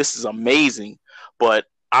like, "Hey, this is amazing," but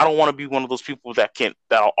I don't want to be one of those people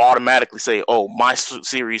that'll automatically say, "Oh, my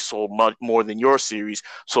series sold much more than your series,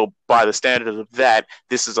 so by the standard of that,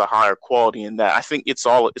 this is a higher quality." In that, I think it's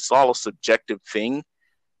all a subjective thing.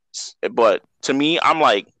 But to me, I'm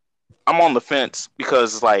on the fence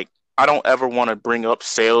because like I don't ever want to bring up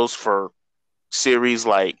sales for series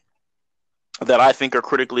like that I think are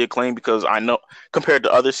critically acclaimed because I know compared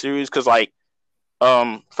to other series because like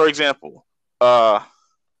for example all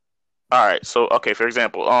right so okay for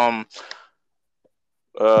example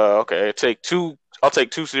okay I'll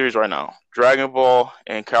take two series right now, Dragon Ball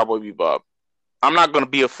and Cowboy Bebop. I'm not going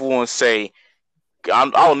to be a fool and say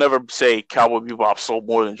I'll never say Cowboy Bebop sold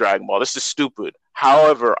more than Dragon Ball. This is stupid.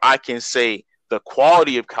 However, I can say the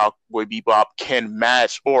quality of Cowboy Bebop can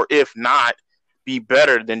match, or if not, be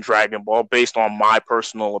better than Dragon Ball based on my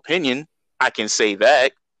personal opinion. I can say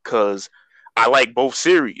that because I like both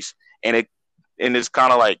series, and it's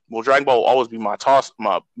kind of like, well, Dragon Ball will always be my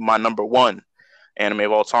number one anime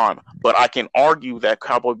of all time. But I can argue that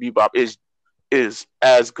Cowboy Bebop is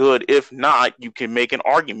as good, if not, you can make an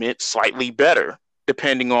argument slightly better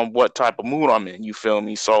depending on what type of mood I'm in. You feel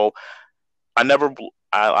me? So I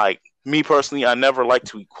like me personally, I never like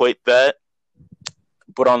to equate that.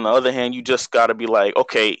 But on the other hand, you just got to be like,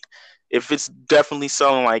 okay, if it's definitely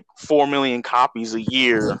selling like 4 million copies a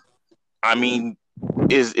year, I mean,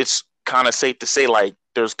 it's kind of safe to say like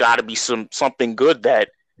there's got to be something good that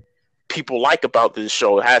people like about this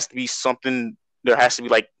show. It has to be something. There has to be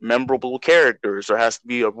like memorable characters. There has to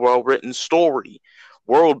be a well written story,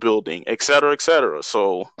 world building, etc., etc.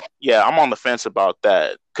 So yeah, I'm on the fence about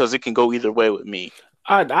that because it can go either way with me.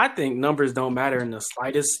 I think numbers don't matter in the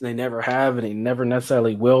slightest. They never have, and they never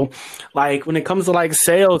necessarily will. Like when it comes to like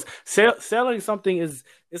selling something it's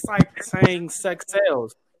like saying sex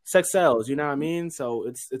sells. Sex sells. You know what I mean? So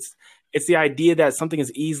it's the idea that something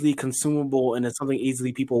is easily consumable and it's something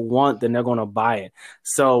easily people want, then they're going to buy it.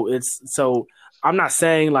 So I'm not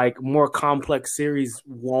saying like more complex series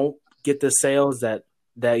won't get the sales that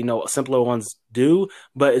simpler ones do,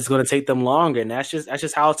 but it's going to take them longer, and that's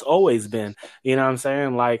just how it's always been. You know what I'm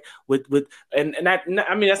saying? Like with and that,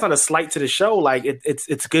 I mean, that's not a slight to the show. Like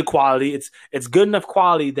it's good quality. It's good enough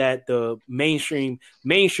quality that the mainstream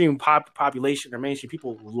population or mainstream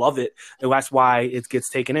people love it, and that's why it gets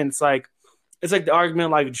taken in. It's like the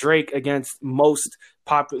argument like Drake against most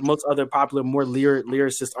other popular, more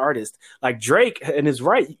lyricist artists. Like Drake, and is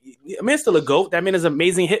right. I mean, it's still a GOAT. That man is an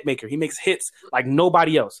amazing hit maker. He makes hits like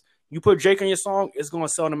nobody else. You put Drake on your song, it's going to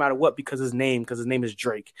sell no matter what because his name is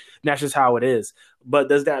Drake. And that's just how it is. But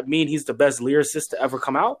does that mean he's the best lyricist to ever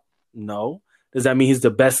come out? No. Does that mean he's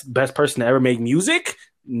the best person to ever make music?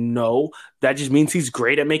 No. That just means he's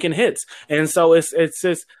great at making hits. And so it's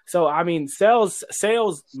just, so I mean, sales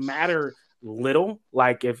matter little.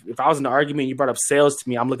 Like if I was in an argument, you brought up sales to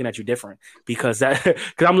me, I'm looking at you different because I'm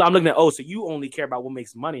looking at, so you only care about what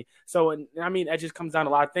makes money. So I mean, that just comes down to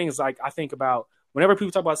a lot of things. Like I think about whenever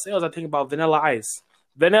people talk about sales, I think about Vanilla Ice.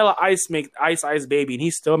 Vanilla Ice makes Ice Baby, and he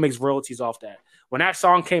still makes royalties off that. When that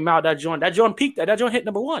song came out, that joint peaked. That joint hit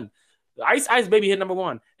number one. Ice Baby hit number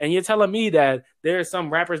one, and you're telling me that there are some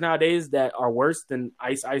rappers nowadays that are worse than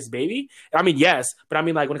Ice Baby? I mean, yes, but I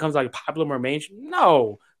mean, like when it comes to like popular or mainstream,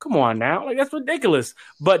 no, come on now, like that's ridiculous.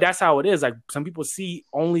 But that's how it is. Like some people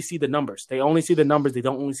only see the numbers. They only see the numbers. They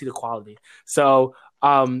don't only see the quality. So,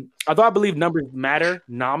 although I believe numbers matter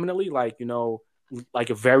nominally, like like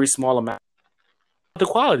a very small amount, the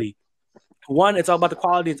quality. one, it's all about the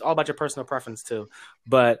quality. It's all about your personal preference too.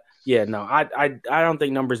 But yeah, no, I don't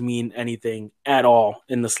think numbers mean anything at all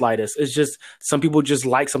in the slightest. It's just some people just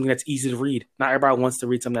like something that's easy to read. Not everybody wants to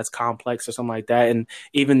read something that's complex or something like that. And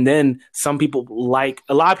even then, some people like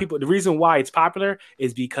a lot of people. The reason why it's popular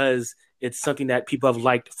is because it's something that people have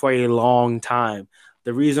liked for a long time.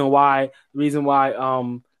 The reason why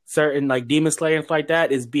certain like Demon Slayer and stuff like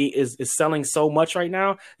that is selling so much right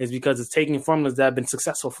now is because it's taking formulas that have been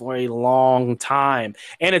successful for a long time,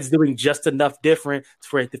 and it's doing just enough different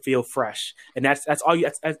for it to feel fresh, and that's all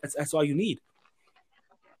that's all you need.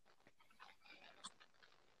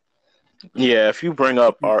 Yeah, if you bring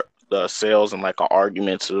up the sales and like an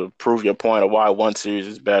argument to prove your point of why one series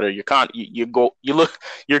is better, you're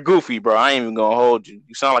goofy, bro. I ain't even gonna hold you.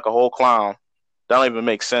 You sound like a whole clown. That don't even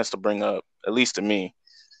make sense to bring up, at least to me.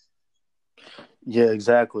 Yeah,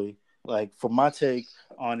 exactly. Like for my take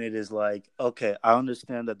on it is like, okay, I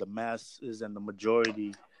understand that the masses and the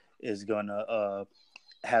majority is gonna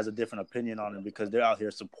has a different opinion on it because they're out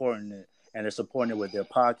here supporting it and they're supporting it with their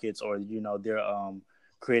pockets or they're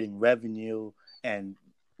creating revenue and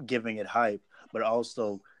giving it hype, but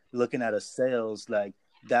also looking at a sales like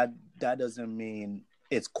that doesn't mean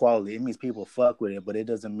it's quality. It means people fuck with it, but it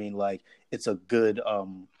doesn't mean like it's a good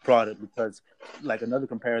product because like another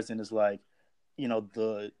comparison is like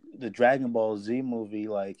the Dragon Ball Z movie,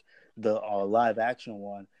 like the live action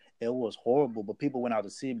one, it was horrible, but people went out to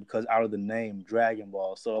see it because out of the name Dragon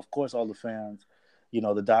Ball. So of course all the fans, the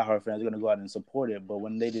diehard fans are gonna go out and support it. But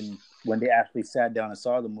when they actually sat down and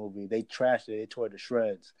saw the movie, they trashed it, they tore it to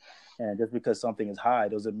shreds. And just because something is high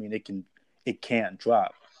doesn't mean it can't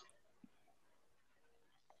drop.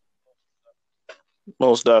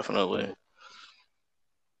 Most definitely.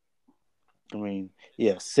 I mean,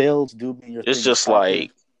 yeah, sales do mean your It's thing is just popular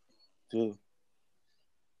like, too.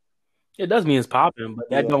 It does mean it's popping, but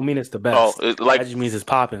that Yeah, don't mean it's the oh, best. That like, just means it's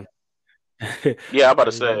popping. yeah, I'm about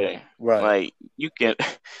to say, right. like, you can,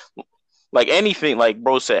 like anything, like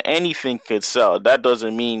bro said, anything could sell. That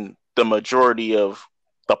doesn't mean the majority of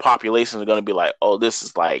the population are going to be like, oh, this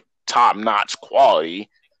is like top notch quality.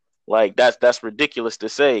 Like that's ridiculous to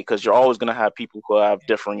say because you're always going to have people who have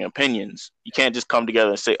differing opinions. You can't just come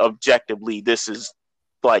together and say objectively this is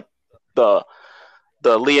like the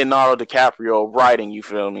the Leonardo DiCaprio writing. You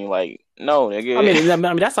feel me? Like no, I nigga.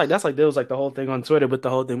 mean, that's like there was like the whole thing on Twitter with the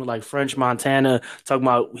whole thing with like French Montana talking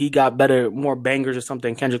about he got better, more bangers or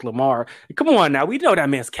something. Kendrick Lamar, come on now, we know that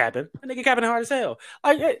man's capping. That nigga capping hard as hell.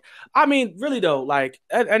 I mean, really though, like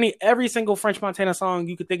every single French Montana song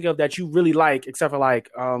you could think of that you really like, except for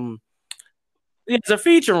like it's a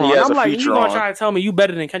feature He on. has I'm a like, you feature gonna on. try to tell me you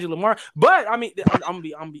better than Kendrick Lamar? But I mean, I'm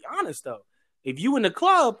gonna be honest though. If you in the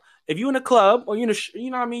club, or you know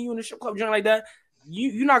what I mean, you in the strip club joint like that,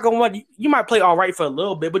 you're not gonna want you might play all right for a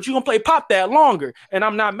little bit, but you're gonna play pop that longer, and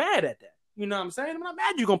I'm not mad at that. You know what I'm saying? I'm not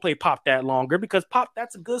mad you're gonna play pop that longer because pop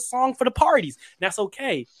that's a good song for the parties. That's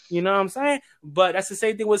okay. You know what I'm saying? But that's the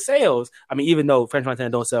same thing with sales. I mean, even though French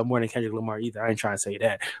Montana don't sell more than Kendrick Lamar either, I ain't trying to say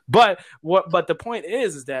that. But the point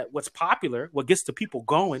is that what's popular, what gets the people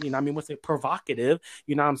going, you know what I mean, what's provocative,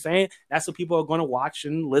 you know what I'm saying? That's what people are gonna watch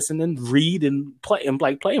and listen and read and play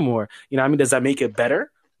more. You know what I mean? Does that make it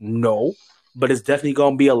better? No. But it's definitely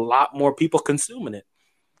gonna be a lot more people consuming it.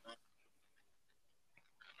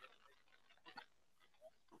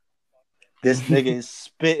 This nigga is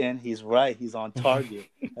spitting. He's right. He's on target.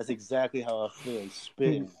 That's exactly how I feel. He's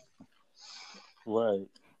spitting. Right.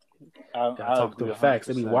 Gotta I talk agree through the facts.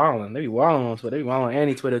 They be 100%. wilding. They be wilding on Twitter. They be wilding on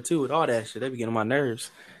Annie Twitter too with all that shit. They be getting on my nerves.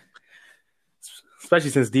 Especially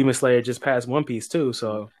since Demon Slayer just passed One Piece too.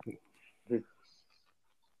 So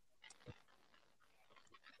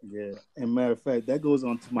Yeah. And matter of fact, that goes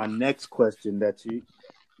on to my next question that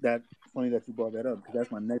funny that you brought that up because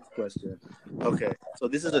that's my next question. Okay. So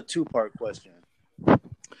this is a two-part question.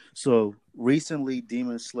 So recently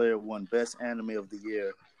Demon Slayer won Best Anime of the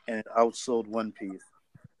Year and it outsold One Piece.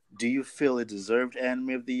 Do you feel it deserved Anime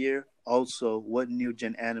of the Year? Also, what new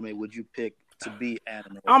gen anime would you pick to be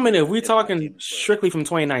Anime of I the mean, if Year we're if not talking Demon Slayer? strictly from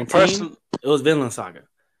 2019, Person, it was Vinland Saga.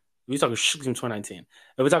 We're talking strictly from 2019. If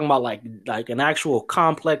we're talking about like an actual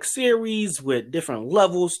complex series with different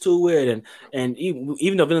levels to it, and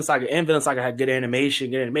even though Vinland Saga had good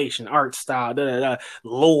animation, art style,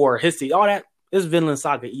 lore, history, all that is Vinland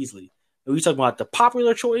Saga easily. If we talking about the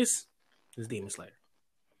popular choice, is Demon Slayer.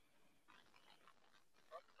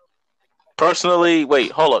 personally,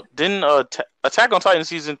 wait, hold up. Didn't Attack on Titan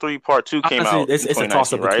season 3 part 2 came Honestly, out in it's a toss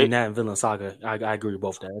 2019, up between right? that and Vinland Saga. I agree with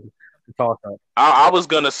both that. Toss up. I was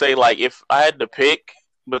gonna say like if I had to pick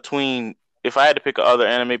between if I had to pick another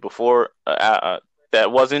anime before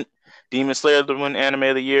that wasn't Demon Slayer to win Anime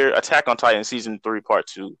of the Year, Attack on Titan season 3 part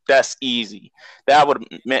 2. That's easy. That would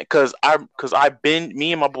have meant because I been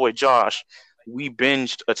me and my boy Josh, we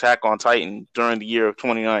binged Attack on Titan during the year of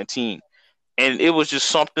 2019, and it was just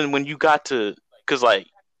something when you got to because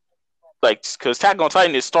because Attack on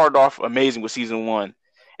Titan it started off amazing with season 1,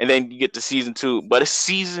 and then you get to season 2, but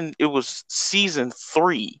it was season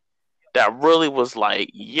 3 that really was like,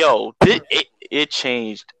 yo, it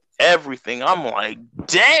changed everything. I'm like,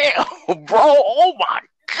 damn, bro, oh my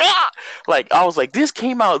god! Like I was like, this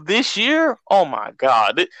came out this year. Oh my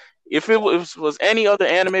god! If it was any other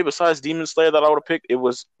anime besides Demon Slayer that I would have picked, it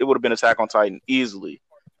would have been Attack on Titan easily.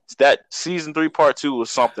 That season 3 part 2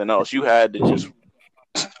 was something else. You had to just,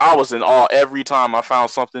 I was in awe every time I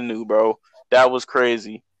found something new, bro. That was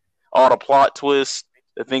crazy. All the plot twists,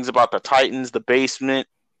 the things about the Titans, the basement.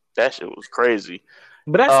 That shit was crazy.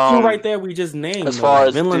 But that's two right there we just named. As far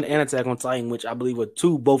as Vinland and Attack on Titan, which I believe were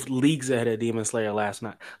both leagues ahead of Demon Slayer last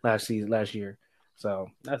year. So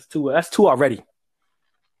that's two. That's two already.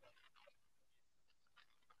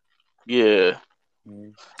 Yeah.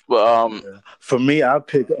 Well, for me, I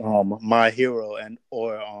pick My Hero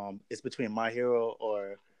or it's between My Hero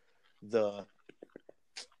or the.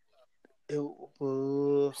 And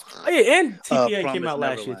TPA came out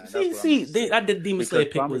last year. I did Demon Slayer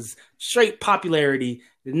pick was straight popularity,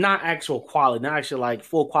 not actual quality, not actually like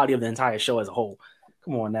full quality of the entire show as a whole.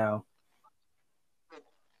 Come on now.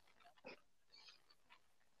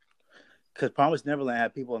 Because Promised Neverland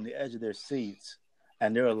had people on the edge of their seats,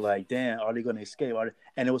 and they were like, "Damn, are they going to escape?"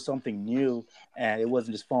 And it was something new, and it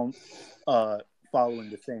wasn't just following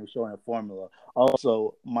the same show and formula.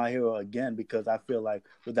 Also, My Hero again, because I feel like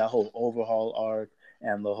with that whole overhaul arc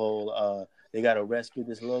and the whole they got to rescue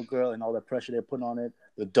this little girl and all the pressure they're putting on it,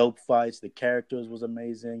 the dope fights, the characters was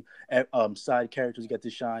amazing. Side characters get to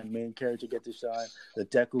shine, main character get to shine. The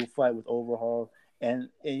Deku fight with overhaul, and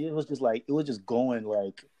it was just like going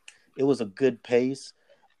like it was a good pace.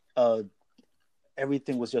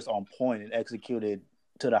 Everything was just on point and executed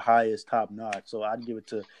to the highest, top notch. So I'd give it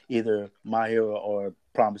to either My Hero or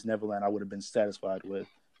Promised Neverland. I would have been satisfied with.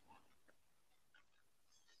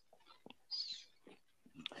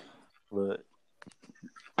 But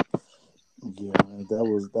yeah,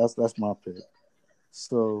 that's my pick.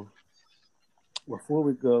 So before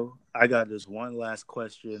we go, I got this one last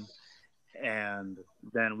question, and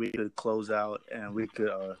then we could close out and we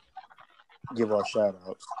could give our shout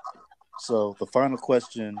outs. So the final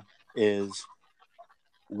question is,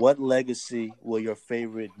 what legacy will your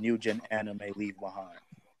favorite new gen anime leave behind?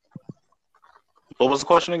 What was the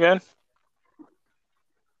question again?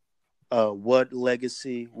 What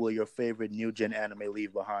legacy will your favorite new gen anime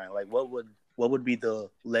leave behind? Like, what would be the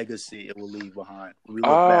legacy it will leave behind? We look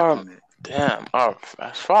back on it. Damn.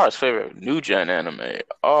 As far as favorite new gen anime,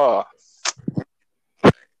 I'm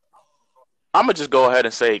gonna just go ahead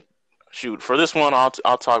and say, shoot, for this one, I'll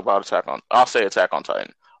talk about I'll say Attack on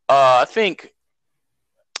Titan. I think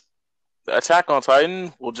Attack on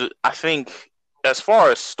Titan will just. I think as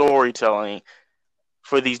far as storytelling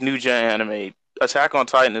for these new gen anime, Attack on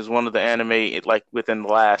Titan is one of the anime like within the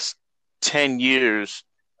last 10 years,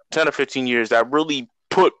 10 or 15 years that really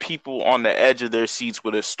put people on the edge of their seats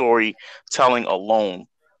with its storytelling alone.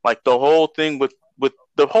 Like the whole thing with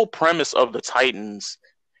the whole premise of the Titans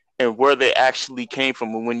and where they actually came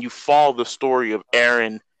from. And when you follow the story of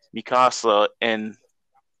Eren, Mikasa, and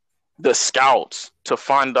the scouts to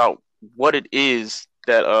find out what it is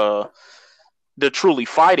that they're truly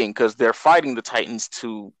fighting, because they're fighting the Titans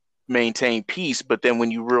to maintain peace. But then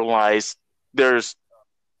when you realize there's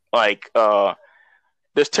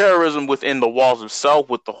there's terrorism within the walls itself,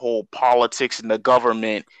 with the whole politics and the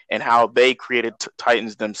government and how they created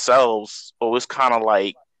Titans themselves. So it's kind of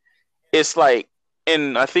like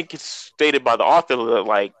and I think it's stated by the author that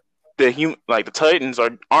like the Titans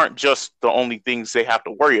aren't just the only things they have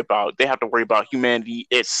to worry about. They have to worry about humanity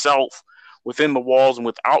itself within the walls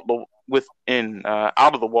and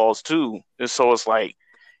out of the walls too. And so it's like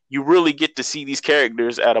you really get to see these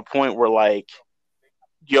characters at a point where like,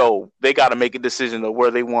 yo, they got to make a decision of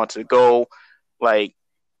where they want to go. Like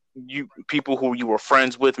people who you were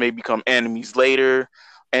friends with may become enemies later.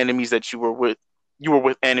 Enemies that you were with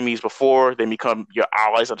enemies before, they become your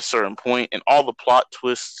allies at a certain point, and all the plot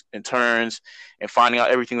twists and turns and finding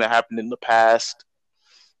out everything that happened in the past.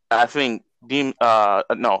 I think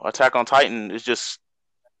Attack on Titan is just,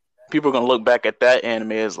 people are going to look back at that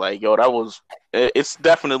anime as like, yo, it's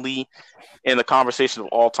definitely in the conversation of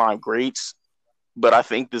all-time greats. But I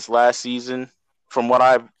think this last season, from what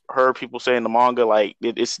I've heard people say in the manga, like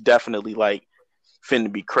it's definitely like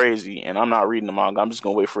finna be crazy, and I'm not reading the manga. I'm just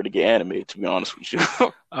gonna wait for it to get animated. To be honest with you.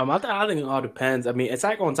 I think it all depends. I mean,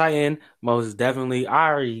 Attack on Titan, most definitely. I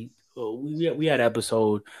already we had an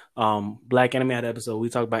episode. Black Anime had an episode. We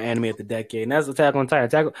talked about anime at the decade, and that's Attack on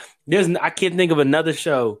Titan. I can't think of another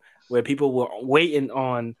show where people were waiting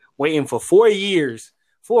for 4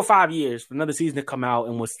 or 5 years for another season to come out,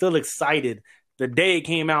 and was still excited the day it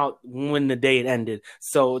came out when the day it ended.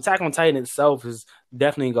 So Attack on Titan itself is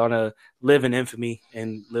definitely gonna live in infamy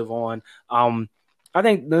and live on. I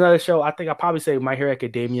think another show, I think I'll probably say My Hero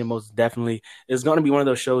Academia most definitely is going to be one of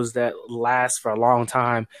those shows that lasts for a long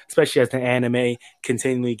time, especially as the anime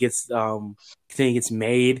continually gets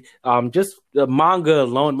made. Just the manga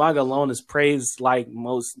alone is praised like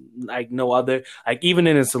no other. Like even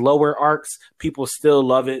in its lower arcs, people still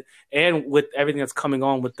love it. And with everything that's coming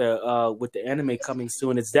on with the anime coming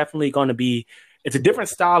soon, it's definitely going to be. It's a different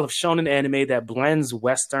style of shonen anime that blends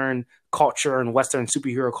Western culture and Western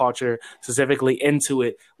superhero culture specifically into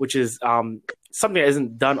it, which is something that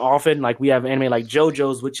isn't done often. Like we have anime like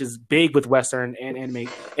JoJo's, which is big with Western and anime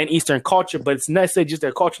and Eastern culture, but it's necessarily just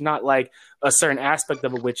their culture, not like a certain aspect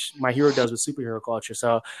of it, which My Hero does with superhero culture.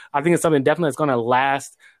 So I think it's something definitely that's going to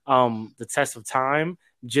last the test of time,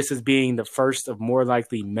 just as being the first of more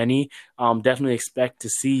likely many. Definitely expect to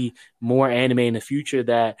see more anime in the future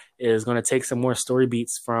that is going to take some more story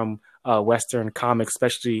beats from Western comics,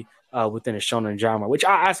 especially within a shonen genre, which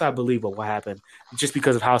I believe will happen just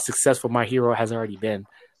because of how successful My Hero has already been.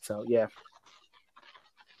 So, yeah.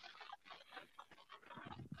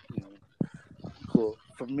 Cool.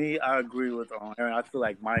 For me, I agree with Aaron. I feel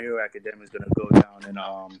like My Hero Academia is gonna go down, and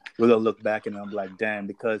we're gonna look back and I'm like, damn,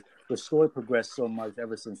 because the story progressed so much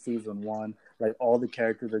ever since season 1. Like all the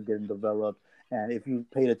characters are getting developed, and if you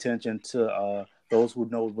paid attention to those who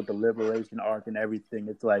know with the liberation arc and everything,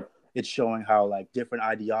 it's like it's showing how like different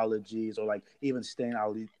ideologies or like even Stain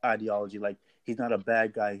ideology. Like he's not a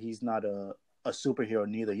bad guy. He's not a superhero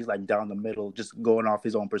neither. He's like down the middle, just going off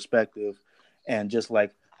his own perspective, and just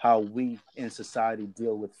like how we in society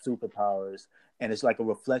deal with superpowers. And it's like a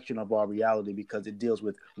reflection of our reality because it deals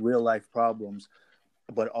with real life problems,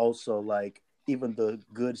 but also like even the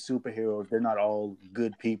good superheroes, they're not all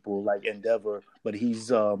good people like Endeavor, but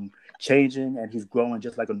he's changing and he's growing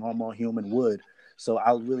just like a normal human would. So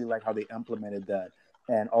I really like how they implemented that.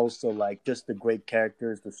 And also like just the great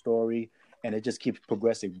characters, the story, and it just keeps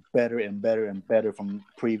progressing better and better and better from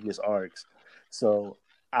previous arcs. So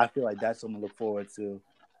I feel like that's something to look forward to.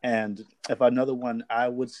 And if another one I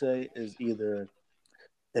would say is either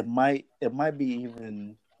it might be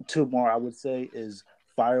even two more I would say is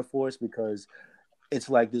Fire Force, because it's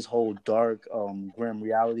like this whole dark grim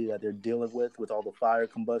reality that they're dealing with all the fire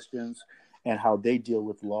combustions and how they deal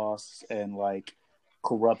with loss and like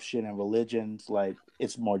corruption and religions. Like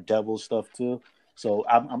it's more devil stuff too. So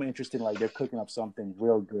I'm interested in like they're cooking up something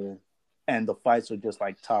real good, and the fights are just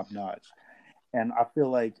like top notch. And I feel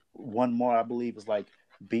like one more I believe is like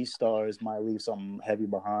Beastars might leave something heavy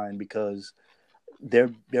behind because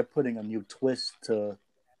they're putting a new twist to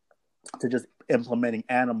just implementing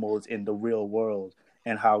animals in the real world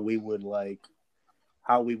and how we would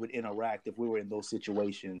interact if we were in those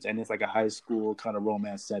situations. And it's like a high school kind of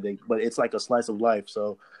romance setting, but it's like a slice of life.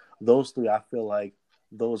 So those three, I feel like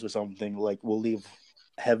those are something like will leave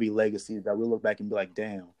heavy legacies that we'll look back and be like,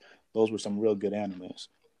 damn, those were some real good animes.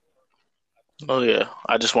 Oh yeah,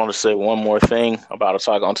 I just want to say one more thing about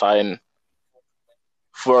Attack on Titan.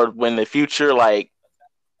 For when the future, like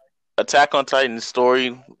Attack on Titan's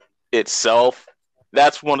story itself,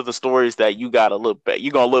 that's one of the stories that you gotta look back.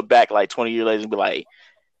 You're gonna look back like 20 years later and be like,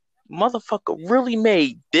 motherfucker really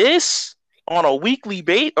made this on a weekly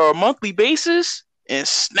bait or a monthly basis and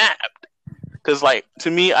snapped. Because like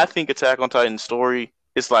to me, I think Attack on Titan's story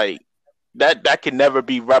is like that can never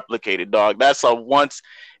be replicated, dog. That's a once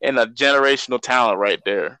in a generational talent right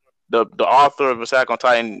there. The author of Attack on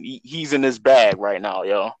Titan, he's in his bag right now,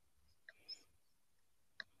 yo.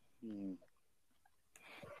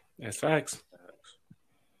 That's facts.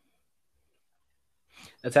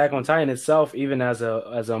 Attack on Titan itself, even as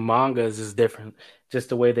a manga, is just different. Just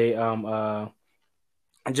the way they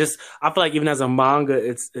just I feel like even as a manga,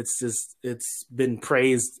 it's been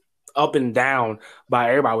praised up and down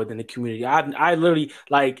by everybody within the community. I literally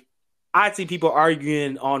like I see people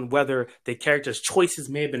arguing on whether the character's choices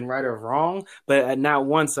may have been right or wrong, but not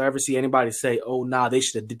once I ever see anybody say, "Oh, nah, they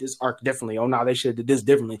should have did this arc differently." "Oh, nah, they should have did this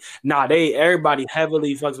differently." Nah, everybody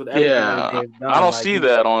heavily fucks with everything they've done. I don't see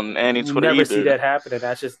that on any Twitter never either. See that happen, and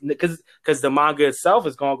that's just because the manga itself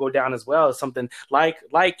is going to go down as well. It's something like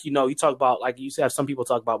you talk about like you have some people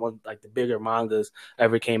talk about when like the bigger mangas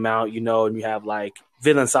ever came out, and you have like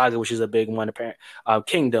Villain Saga, which is a big one.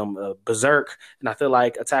 Kingdom, Berserk, and I feel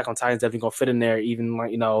like Attack on Titan is definitely gonna fit in there, even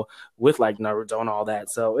like with like Naruto and all that.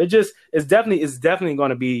 So it's definitely going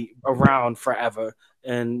to be around forever,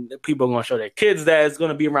 and people are going to show their kids that it's going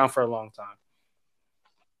to be around for a long time.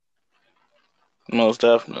 Most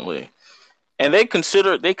definitely. And they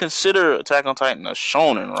consider Attack on Titan a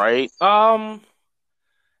shonen, right?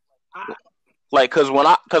 Like, cause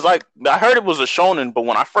I heard it was a shonen, but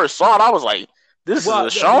when I first saw it, I was like, "This is a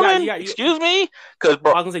shonen." Excuse me, because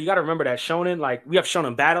bro, I was gonna say you got to remember that shonen. Like we have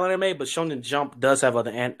shonen battle anime, but Shonen Jump does have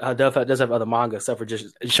other manga except for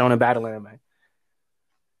just shonen battle anime.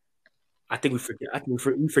 I think we forget. We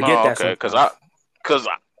forget that. Okay,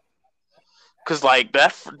 because like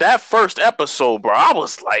that first episode, bro, I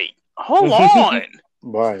was like, hold on,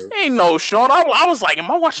 right? Ain't no shonen. I was like, am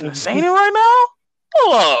I watching the seinen right now?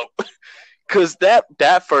 Hold up. Because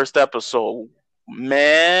that first episode,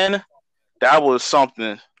 man, that was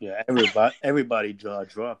something. Yeah, everybody jaw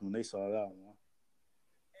dropped when they saw that one.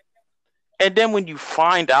 And then when you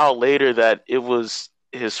find out later that it was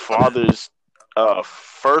his father's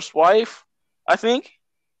first wife, I think,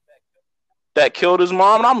 that killed his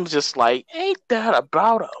mom, and I'm just like, ain't that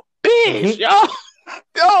about a bitch, yo?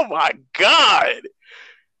 Oh my god,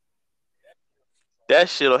 that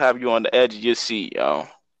shit'll have you on the edge of your seat, yo.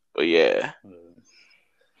 But yeah.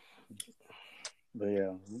 But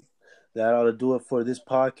yeah, that ought to do it for this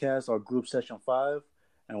podcast, our group session 5,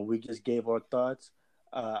 and we just gave our thoughts.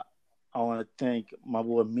 I want to thank my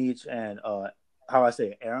boy Meech and Aaron.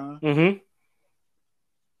 Mm-hmm.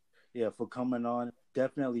 Yeah, for coming on.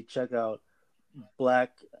 Definitely check out Blxxk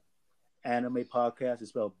Anime Podcast. It's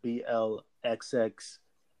spelled Blxxk.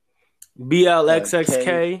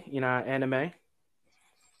 Blxxk. Anime.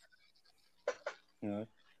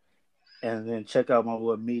 And then check out my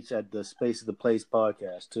boy Meech at the Space of the Place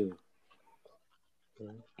podcast too.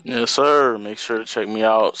 Yes, sir. Make sure to check me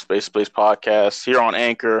out, Space of the Place podcast here on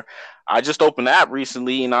Anchor. I just opened the app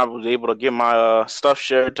recently, and I was able to get my stuff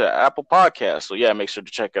shared to Apple Podcasts. So yeah, make sure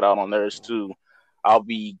to check it out on theirs too. I'll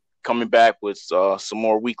be coming back with some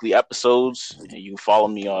more weekly episodes, and you can follow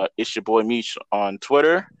me on It's Your Boy Meech on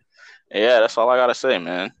Twitter. And yeah, that's all I gotta say,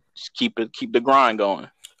 man. Just keep the grind going.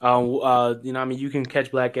 You can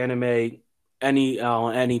catch Blxxk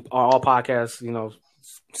Anime all podcasts,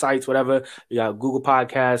 sites, whatever. You got Google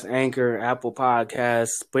Podcasts, Anchor, Apple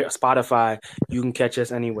Podcasts, Spotify. You can catch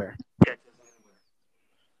us anywhere.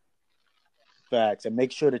 Facts. And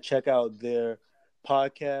make sure to check out their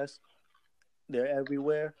podcast. They're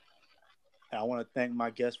everywhere. And I want to thank my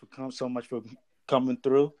guests for coming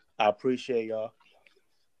through. I appreciate y'all.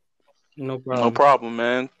 No problem. No problem,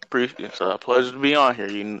 man. It's a pleasure to be on here.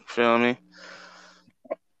 You feel me?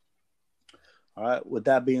 All right. With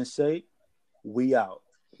that being said, we out.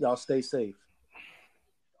 Y'all stay safe.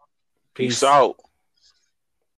 Peace out.